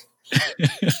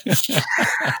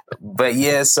 But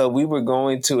yeah, so we were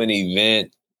going to an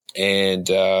event and,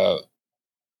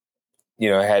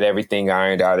 had everything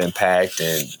ironed out and packed,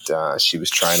 and she was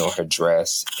trying on her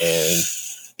dress and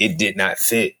it did not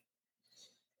fit.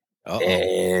 Uh-oh.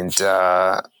 And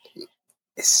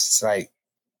it's like,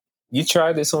 you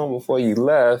tried this on before you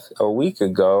left a week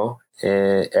ago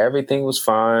and everything was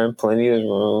fine, plenty of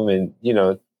room, and,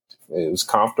 it was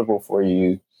comfortable for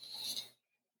you.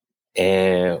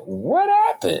 And what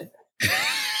happened?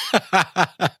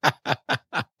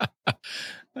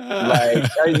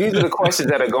 These are the questions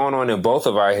that are going on in both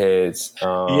of our heads.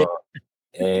 Yeah.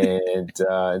 And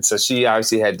so she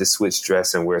obviously had to switch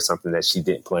dress and wear something that she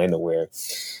didn't plan to wear.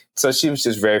 So she was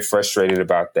just very frustrated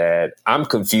about that. I'm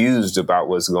confused about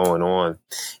what's going on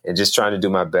and just trying to do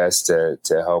my best to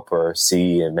help her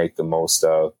see and make the most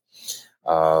of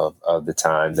the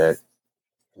time that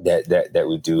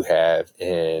we do have.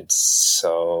 And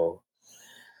so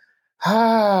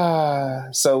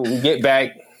we get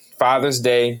back Father's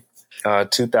Day,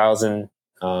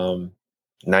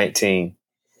 2019.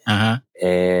 Uh-huh.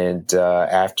 And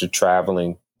after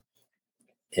traveling,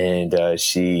 and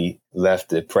she left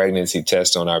the pregnancy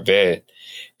test on our bed,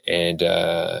 and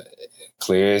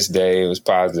clear as day, it was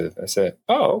positive. I said,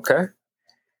 "Oh, okay."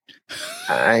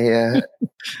 I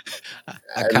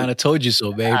kind of told you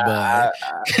so, babe. But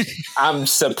I'm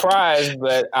surprised,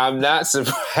 but I'm not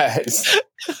surprised.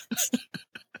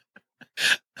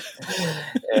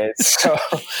 And so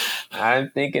I'm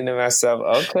thinking to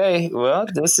myself, okay, well,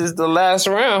 this is the last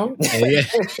round. Yeah.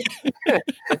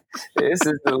 This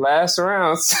is the last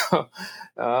round. So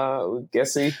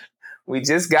guess we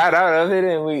just got out of it,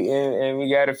 and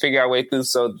we got to figure our way through.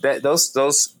 So that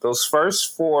those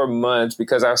first 4 months,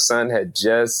 because our son had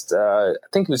just I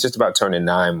think he was just about turning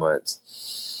 9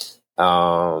 months,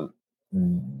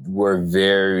 were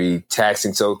very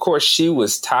taxing. So of course she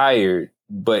was tired,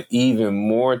 but even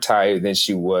more tired than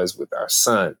she was with our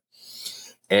son.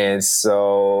 And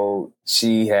so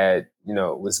she had,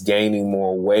 was gaining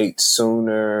more weight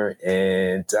sooner.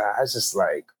 And I was just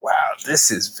like, wow,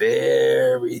 this is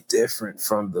very different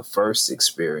from the first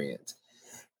experience.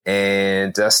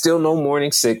 And still no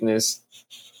morning sickness,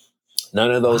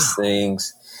 none of those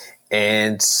things.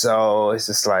 And so it's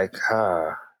just like,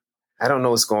 I don't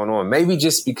know what's going on. Maybe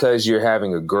just because you're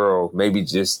having a girl, maybe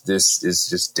just this is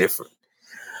just different.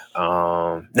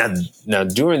 Now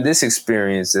during this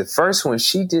experience, the first one,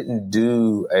 she didn't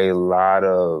do a lot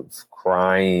of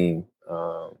crying,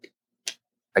 I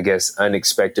guess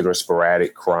unexpected or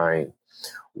sporadic crying.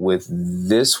 With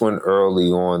this one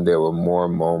early on, there were more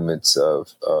moments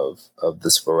of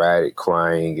the sporadic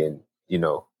crying and,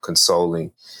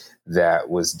 consoling that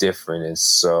was different. And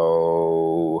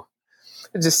so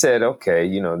I just said, okay,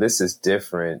 this is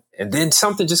different. And then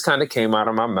something just kind of came out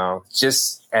of my mouth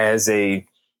just as I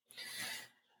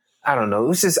don't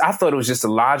know. I thought it was just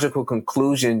a logical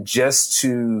conclusion just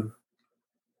to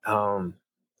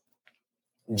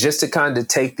just to kind of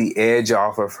take the edge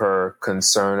off of her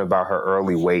concern about her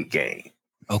early weight gain.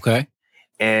 Okay.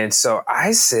 And so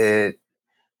I said,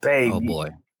 babe,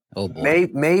 oh boy,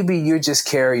 maybe you're just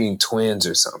carrying twins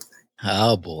or something.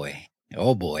 Oh boy.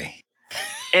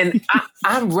 And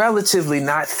I'm relatively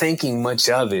not thinking much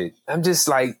of it. I'm just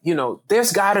like,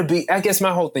 there's gotta be, I guess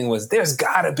my whole thing was, there's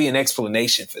gotta be an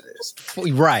explanation for this.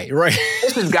 Right.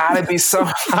 This has gotta be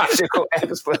some logical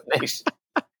explanation.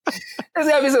 There's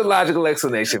gotta be some logical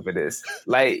explanation for this.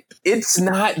 Like, it's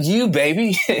not you,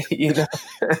 baby.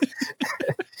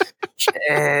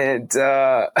 And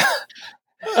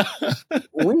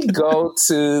we go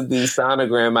to the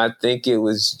sonogram. I think it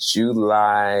was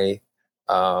July.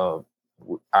 Our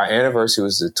anniversary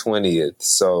was the 20th.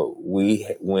 So we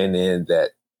went in that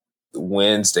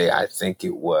Wednesday, I think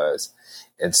it was.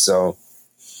 And so,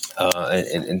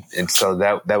 and so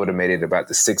that would have made it about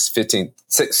the 16th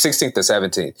or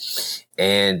 17th.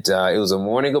 And it was a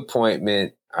morning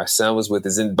appointment. Our son was with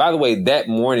us. And by the way, that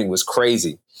morning was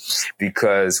crazy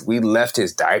because we left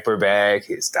his diaper bag,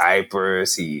 his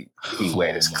diapers, he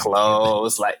wet his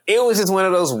clothes. Like, it was just one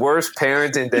of those worst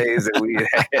parenting days that we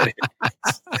had.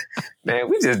 Man,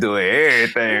 we just doing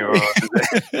everything wrong.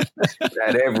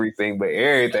 Not everything, but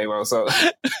everything wrong. So,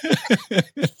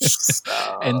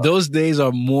 and those days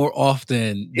are more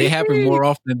often. They happen more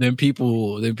often than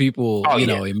people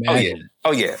imagine.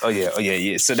 Oh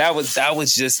yeah. So that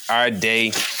was just our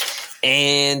day.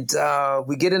 And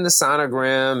we get in the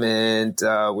sonogram, and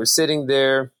we're sitting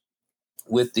there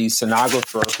with the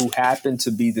sonographer, who happened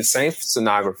to be the same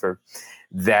sonographer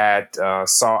that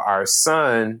saw our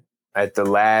son at the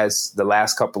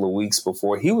last couple of weeks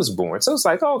before he was born. So it's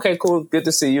like, oh, okay, cool, good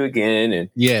to see you again. And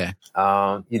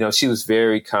she was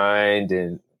very kind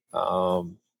and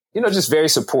just very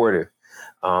supportive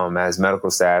as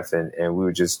medical staff, and we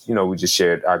were just we just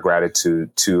shared our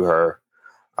gratitude to her.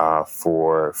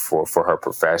 For her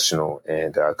professional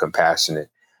and compassionate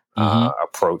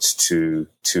approach to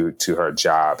her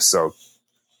job. So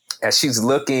as she's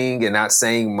looking and not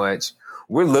saying much,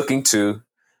 we're looking too,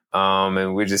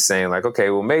 and we're just saying like, okay,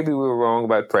 well, maybe we were wrong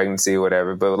about pregnancy or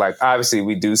whatever, but like obviously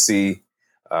we do see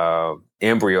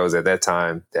embryos at that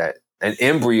time, that an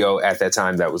embryo at that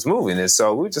time that was moving, and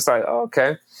so we're just like, oh,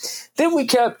 okay. Then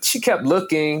she kept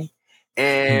looking.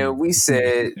 And we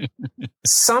said,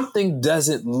 something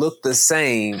doesn't look the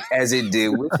same as it did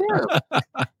with him.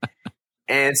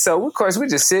 And so, of course, we're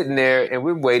just sitting there and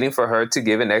we're waiting for her to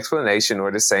give an explanation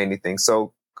or to say anything.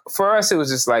 So for us, it was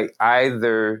just like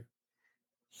either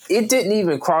it didn't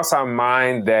even cross our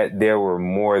mind that there were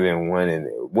more than one in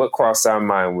there. What crossed our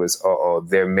mind was,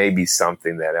 there may be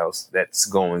something else that's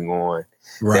going on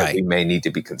that we may need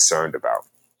to be concerned about.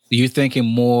 You're thinking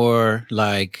more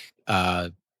like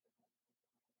a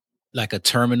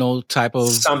terminal type of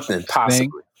something, possibly.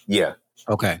 Thing? Yeah.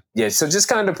 Okay. Yeah. So just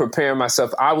kind of preparing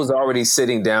myself. I was already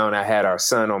sitting down. I had our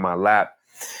son on my lap,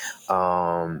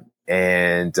 and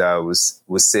was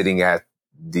sitting at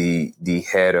the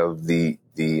head of the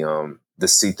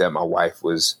seat that my wife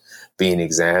was being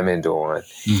examined on.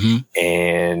 Mm-hmm.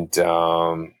 And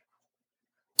no.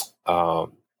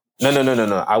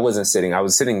 I wasn't sitting. I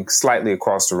was sitting slightly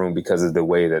across the room because of the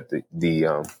way that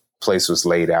the place was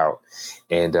laid out.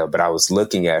 And, but I was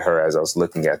looking at her as I was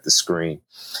looking at the screen,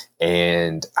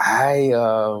 and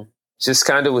I, just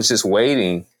kind of was just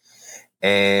waiting.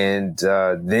 And,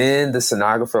 then the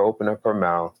sonographer opened up her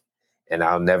mouth, and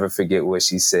I'll never forget what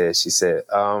she said. She said,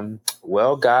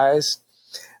 well, guys,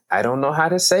 I don't know how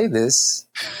to say this,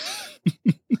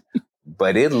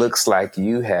 but it looks like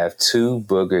you have 2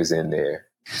 boogers in there.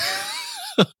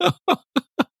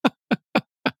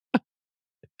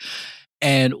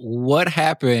 And what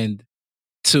happened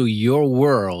to your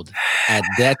world at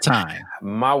that time?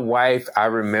 My wife, I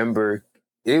remember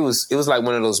it was like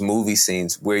one of those movie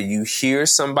scenes where you hear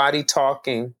somebody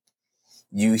talking,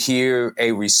 you hear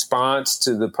a response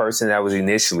to the person that was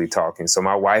initially talking. So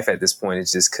my wife at this point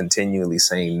is just continually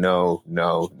saying, no.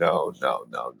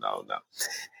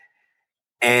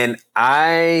 And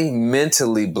I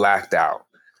mentally blacked out.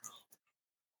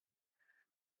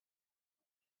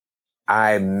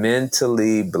 And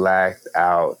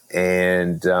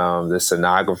the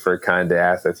sonographer kind of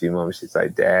asked a few moments. She's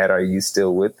like, Dad, are you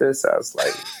still with us? I was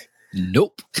like,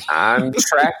 nope. I'm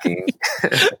tracking.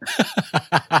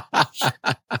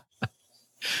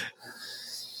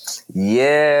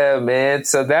 Yeah, man.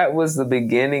 So that was the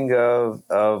beginning of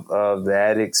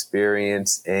that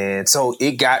experience. And so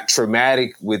it got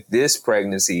traumatic with this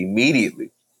pregnancy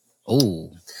immediately.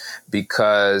 Oh.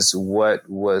 Because what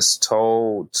was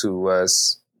told to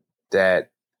us that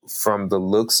from the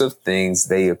looks of things,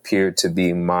 they appeared to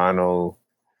be monozygotic.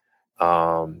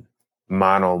 mono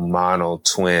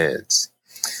twins,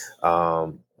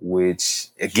 which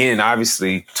again,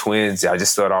 obviously twins. I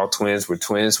just thought all twins were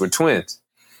twins.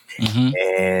 Mm-hmm.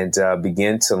 And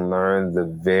began to learn the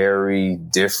very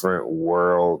different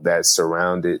world that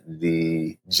surrounded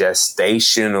the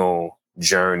gestational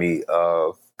journey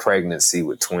of pregnancy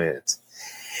with twins.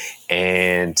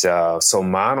 And so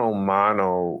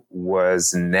mono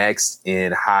was next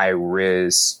in high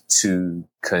risk to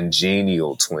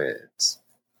congenial twins.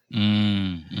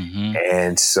 Mm-hmm.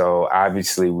 And so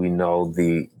obviously we know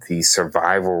the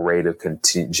survival rate of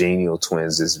congenial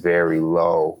twins is very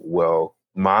low. Well,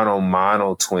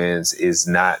 mono twins is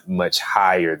not much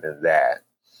higher than that.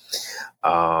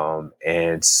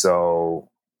 And so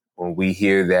when we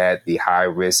hear that, the high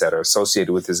risks that are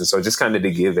associated with this, and so just kind of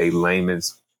to give a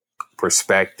layman's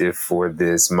perspective for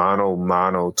this,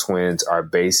 mono twins are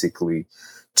basically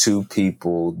two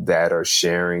people that are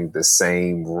sharing the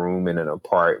same room in an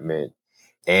apartment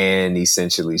and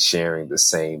essentially sharing the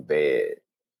same bed.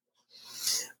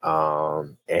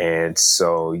 And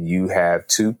so you have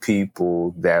two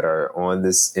people that are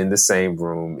in the same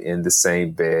room, in the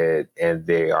same bed, and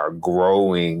they are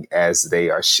growing as they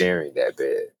are sharing that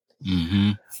bed.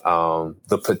 Mm-hmm.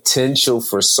 The potential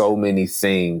for so many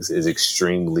things is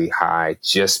extremely high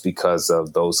just because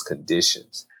of those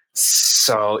conditions.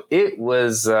 So it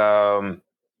was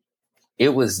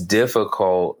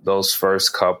difficult those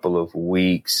first couple of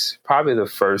weeks, probably the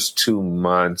first 2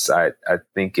 months. I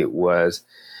think it was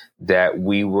that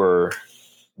we were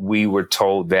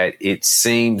told that it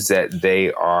seems that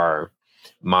they are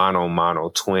mono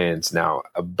twins. Now,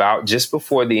 about just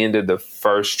before the end of the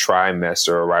first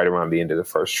trimester, or right around the end of the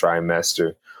first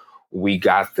trimester, we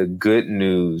got the good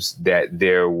news that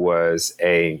there was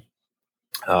they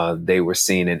were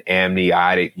seeing an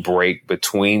amniotic break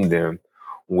between them,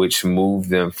 which moved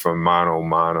them from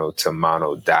mono to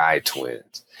mono-di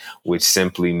twins, which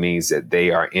simply means that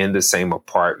they are in the same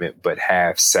apartment but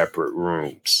have separate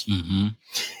rooms. Mm-hmm.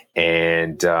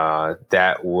 And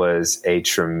that was a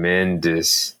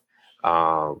tremendous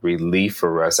relief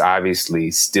for us. Obviously,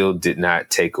 still did not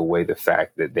take away the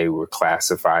fact that they were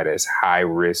classified as high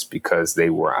risk because they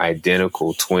were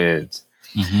identical twins.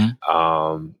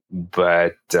 Mm-hmm.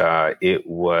 But it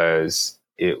was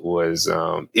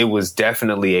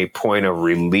definitely a point of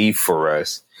relief for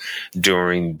us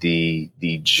during the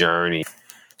journey.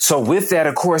 So with that,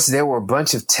 of course, there were a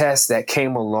bunch of tests that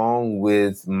came along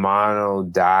with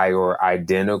mono-di or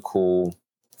identical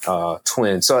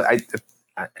twins. So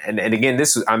and again,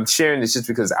 I'm sharing this just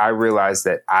because I realized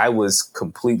that I was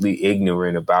completely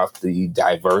ignorant about the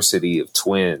diversity of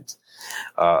twins,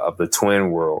 of the twin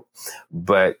world.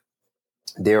 But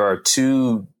there are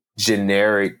two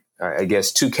generic,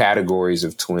 two categories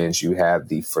of twins. You have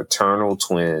the fraternal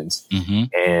twins mm-hmm.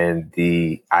 and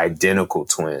the identical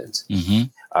twins. Mm-hmm.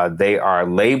 They are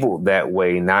labeled that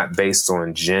way, not based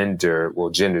on gender. Well,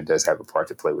 gender does have a part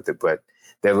to play with it, but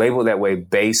they're labeled that way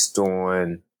based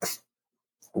on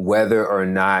whether or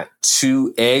not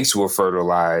two eggs were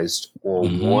fertilized or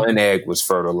mm-hmm. one egg was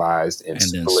fertilized and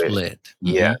split. Then split. Mm-hmm.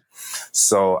 Yeah.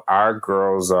 So our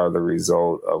girls are the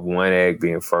result of one egg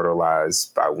being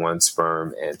fertilized by one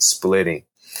sperm and splitting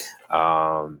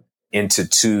into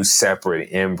two separate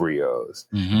embryos,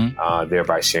 mm-hmm.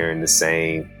 Thereby sharing the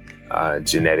same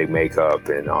genetic makeup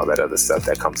and all that other stuff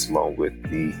that comes along with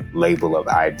the label of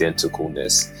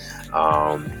identicalness.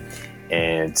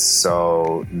 And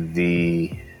so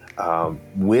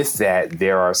with that,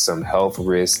 there are some health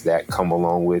risks that come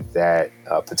along with that,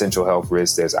 potential health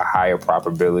risks. There's a higher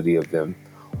probability of them,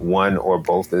 one or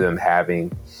both of them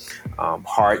having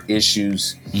heart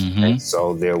issues. Mm-hmm. And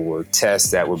so there were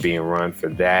tests that were being run for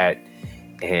that.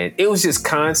 And it was just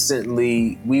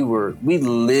constantly, we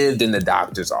lived in the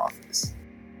doctor's office.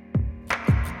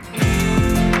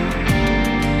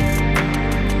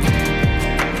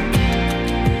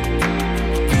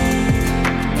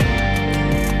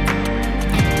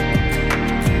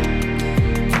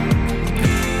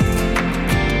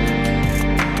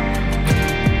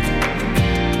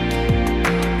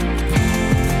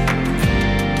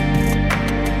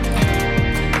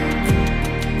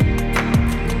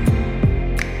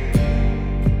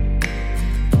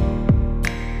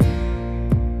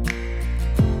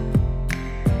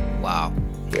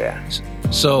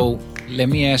 So let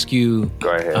me ask you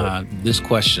Go ahead. This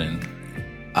question,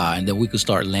 and then we could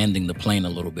start landing the plane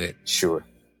a little bit. Sure.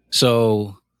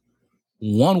 So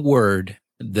one word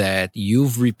that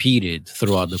you've repeated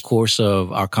throughout the course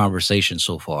of our conversation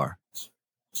so far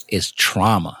is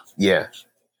trauma. Yeah.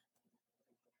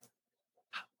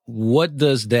 What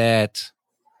does that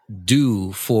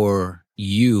do for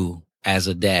you as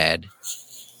a dad,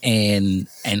 and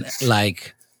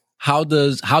like how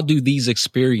do these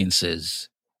experiences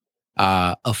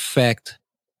affect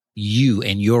you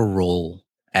and your role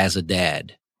as a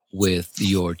dad with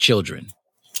your children?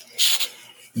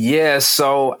 Yeah,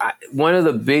 so one of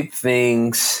the big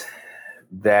things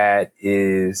that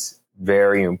is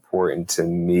very important to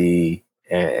me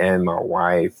and my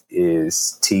wife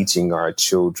is teaching our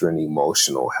children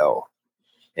emotional health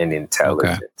and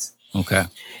intelligence. Okay.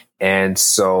 And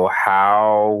so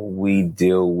how we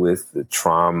deal with the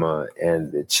trauma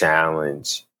and the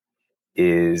challenge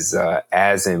is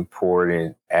as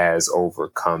important as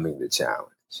overcoming the challenge.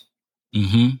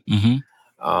 Mm-hmm. Mm-hmm.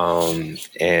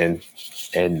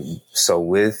 And so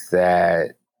with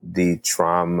that, the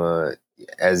trauma,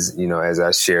 as you know, as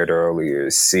I shared earlier,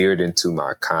 is seared into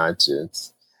my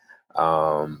conscience.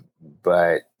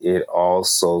 But it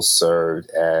also served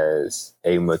as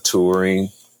a maturing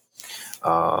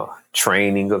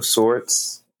training of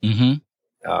sorts. Mm-hmm.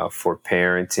 For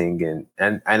parenting,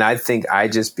 and I think I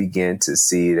just began to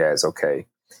see it as, okay,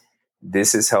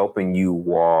 this is helping you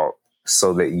walk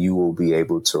so that you will be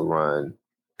able to run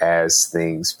as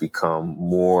things become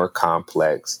more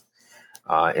complex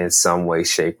in some way,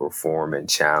 shape, or form and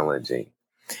challenging.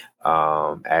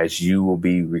 As you will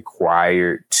be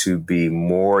required to be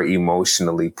more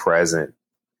emotionally present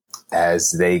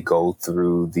as they go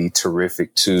through the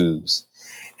terrific twos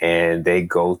and they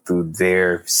go through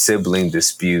their sibling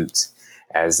disputes,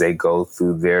 as they go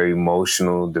through their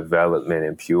emotional development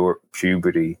and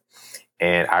puberty.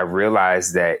 And I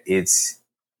realized that it's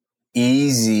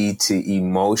easy to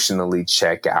emotionally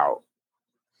check out.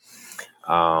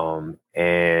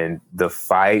 And the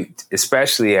fight,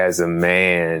 especially as a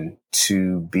man,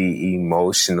 to be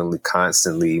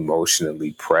constantly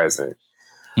emotionally present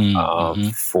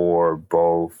for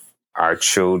both our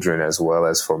children as well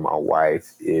as for my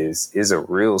wife is a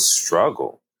real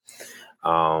struggle.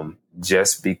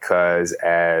 Just because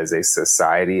as a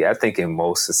society, I think in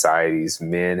most societies,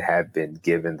 men have been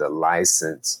given the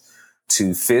license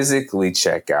to physically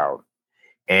check out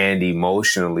and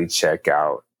emotionally check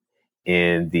out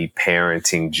in the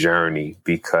parenting journey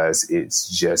because it's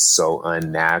just so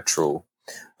unnatural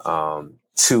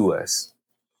to us.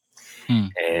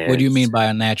 And what do you mean by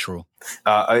unnatural?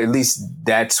 At least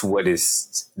that's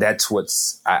what's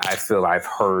I feel I've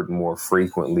heard more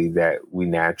frequently, that we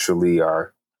naturally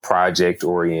are project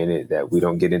oriented, that we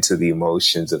don't get into the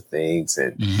emotions of things.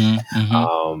 And,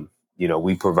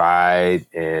 we provide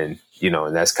and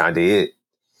that's kind of it.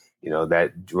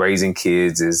 That raising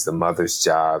kids is the mother's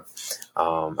job.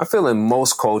 I feel in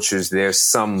most cultures, there's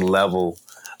some level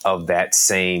of that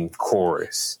same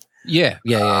chorus. Yeah.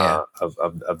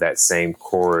 Of that same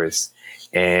chorus.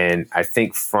 And I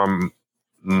think from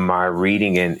my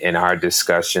reading and our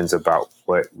discussions about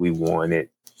what we wanted,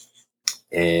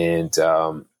 and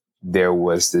there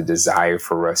was the desire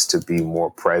for us to be more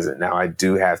present. Now, I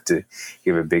do have to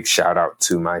give a big shout out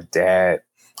to my dad.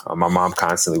 My mom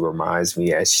constantly reminds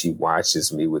me as she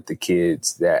watches me with the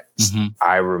kids that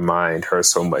I remind her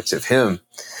so much of him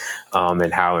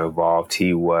and how involved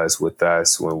he was with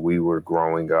us when we were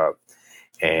growing up.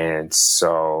 And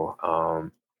so,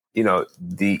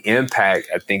 the impact,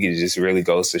 I think it just really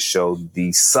goes to show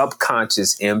the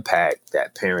subconscious impact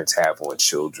that parents have on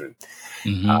children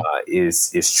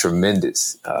is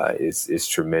tremendous. It's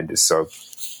tremendous.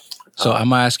 So I'm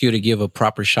going to ask you to give a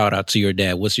proper shout out to your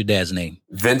dad. What's your dad's name?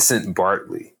 Vincent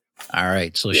Bartley. All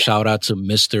right. So shout out to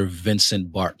Mr.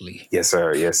 Vincent Bartley. Yes,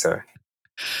 sir. Yes, sir.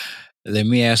 Let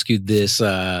me ask you this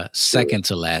second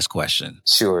to last question.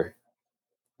 Sure.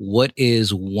 What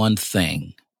is one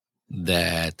thing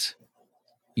that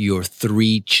your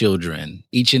 3 children,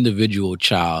 each individual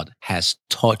child, has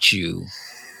taught you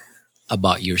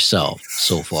about yourself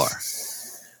so far?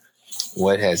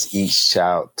 What has each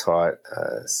child taught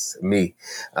us? Me.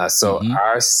 Our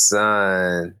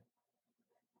son,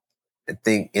 I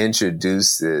think,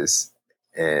 introduced this,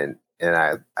 and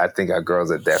I think our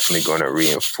girls are definitely going to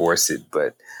reinforce it,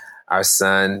 but our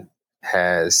son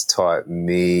has taught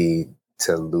me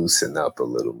to loosen up a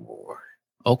little more.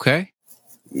 Okay.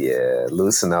 Yeah,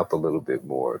 loosen up a little bit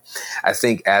more. I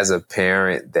think as a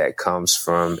parent that comes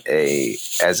from a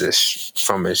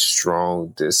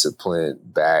strong,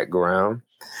 disciplined background,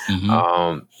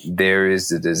 there is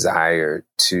the desire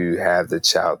to have the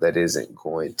child that isn't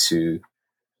going to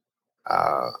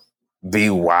be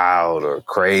wild or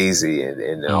crazy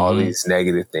and all these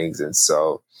negative things. And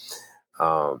so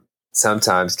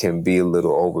sometimes can be a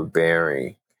little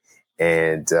overbearing,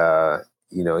 and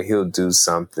he'll do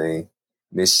something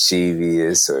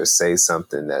mischievous or say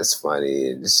something that's funny,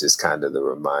 and it's just kind of the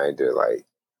reminder, like,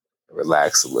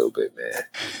 relax a little bit, man.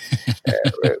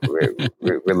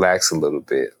 Relax a little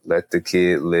bit. Let the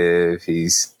kid live.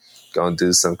 He's going to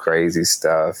do some crazy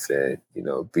stuff and,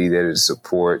 be there to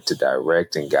support, to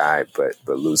direct and guide, but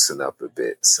loosen up a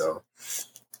bit. So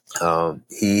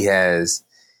he's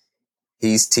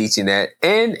teaching that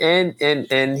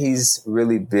and he's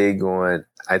really big on,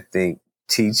 I think,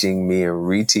 teaching me and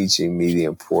reteaching me the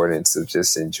importance of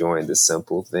just enjoying the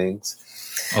simple things.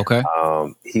 Okay.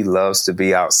 He loves to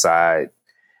be outside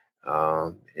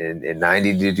in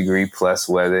 90 degree plus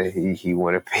weather. He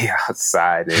want to be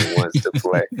outside and wants to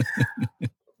play.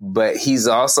 But he's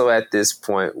also at this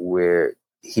point where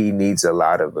he needs a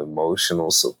lot of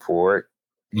emotional support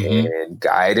and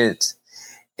guidance.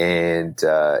 And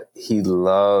he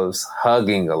loves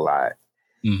hugging a lot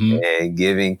and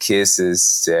giving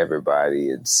kisses to everybody.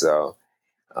 And so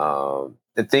I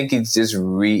think he's just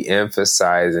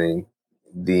re-emphasizing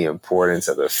the importance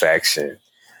of affection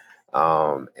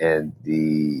and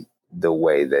the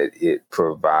way that it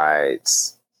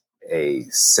provides a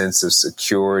sense of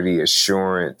security,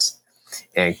 assurance,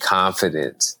 and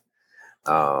confidence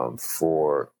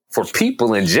for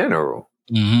people in general,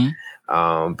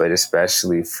 but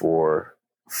especially for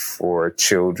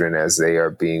children as they are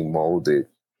being molded.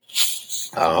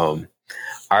 Our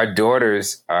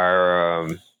daughters are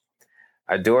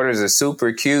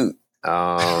super cute,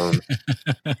 and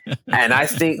I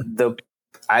think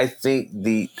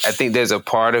there's a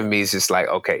part of me is just like,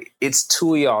 okay, it's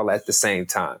two of y'all at the same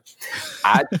time.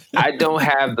 I don't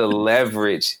have the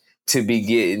leverage to be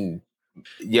getting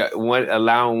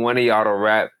allowing one of y'all to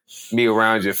wrap me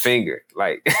around your finger.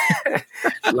 Like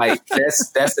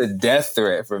that's a death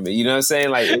threat for me. You know what I'm saying?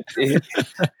 Like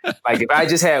like if I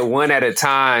just had one at a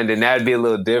time, then that'd be a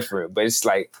little different. But it's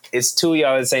like it's two of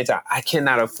y'all at the same time. I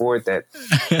cannot afford that.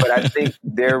 But I think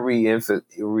they're reiterating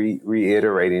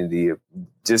the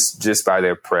just by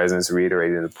their presence,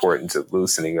 reiterating the importance of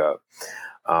loosening up,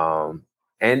 and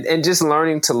just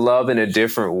learning to love in a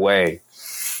different way.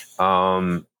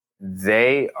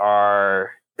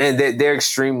 They're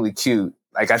extremely cute.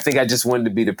 Like, I think I just wanted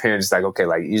to be the parent, just like, okay,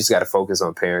 like you just got to focus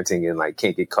on parenting and like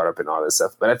can't get caught up in all this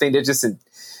stuff. But I think they're just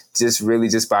really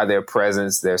just by their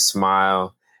presence, their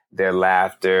smile, their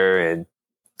laughter, and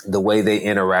the way they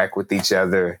interact with each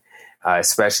other,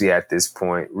 especially at this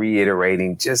point,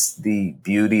 reiterating just the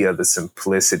beauty of the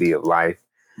simplicity of life,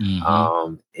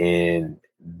 and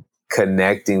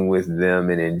connecting with them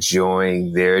and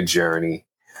enjoying their journey.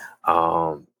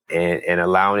 And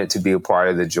allowing it to be a part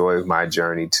of the joy of my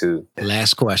journey too.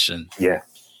 Last question. Yeah.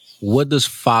 What does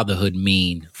fatherhood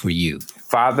mean for you?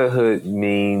 Fatherhood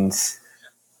means,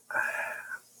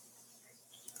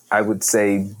 I would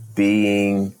say,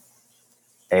 being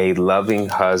a loving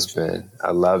husband,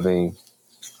 husband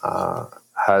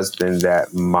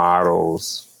that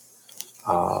models,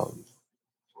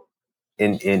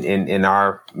 in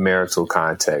our marital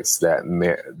context,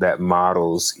 that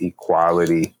models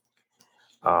equality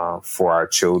for our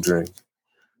children,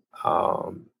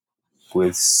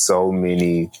 with so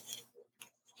many,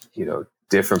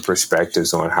 different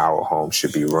perspectives on how a home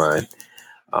should be run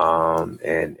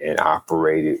and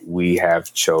operated. We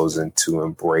have chosen to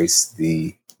embrace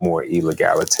the more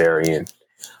egalitarian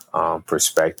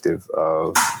perspective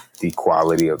of the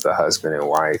equality of the husband and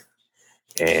wife.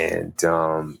 And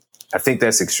I think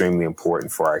that's extremely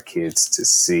important for our kids to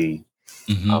see.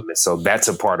 And so that's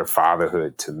a part of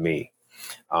fatherhood to me.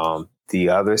 The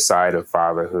other side of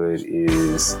fatherhood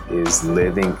is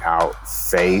living out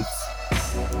faith,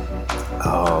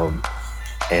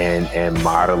 and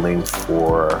modeling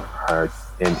for our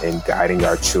and guiding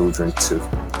our children to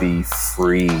be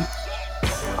free,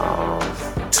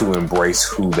 to embrace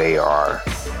who they are,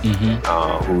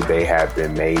 who they have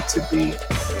been made to be,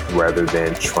 rather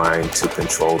than trying to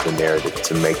control the narrative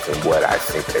to make them what I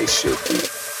think they should be.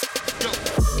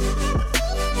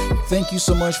 Thank you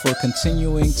so much for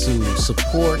continuing to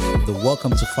support the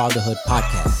Welcome to Fatherhood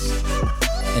podcast.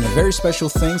 And a very special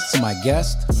thanks to my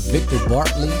guest, Victor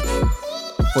Bartley,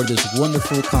 for this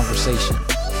wonderful conversation.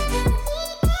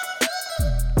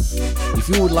 If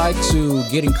you would like to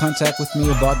get in contact with me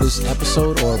about this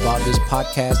episode or about this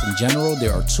podcast in general,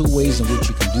 there are two ways in which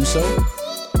you can do so.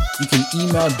 You can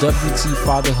email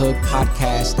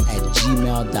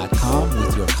wtfatherhoodpodcast@gmail.com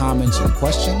with your comments and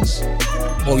questions,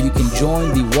 or you can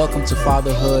join the Welcome to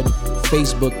Fatherhood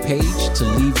Facebook page to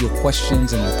leave your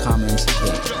questions and your comments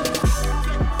there.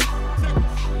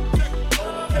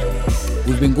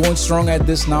 We've been going strong at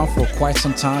this now for quite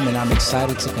some time, and I'm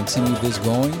excited to continue this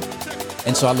going.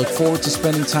 And so I look forward to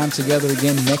spending time together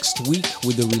again next week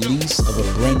with the release of a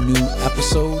brand new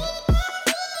episode.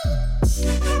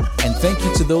 And Thank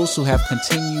you to those who have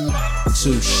continued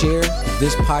to share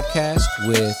this podcast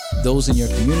with those in your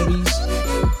communities.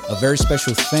 A very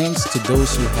special thanks to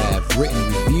those who have written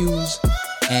reviews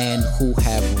and who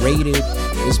have rated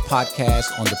this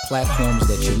podcast on the platforms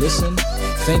that you listen.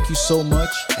 Thank you so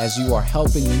much, as you are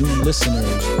helping new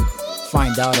listeners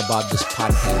find out about this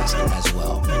podcast as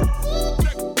well.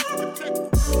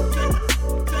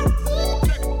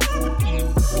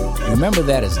 Remember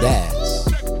that as dads,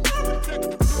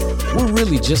 we're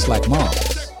really just like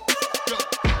moms,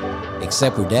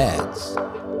 except we're dads.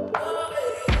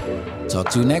 Talk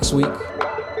to you next week.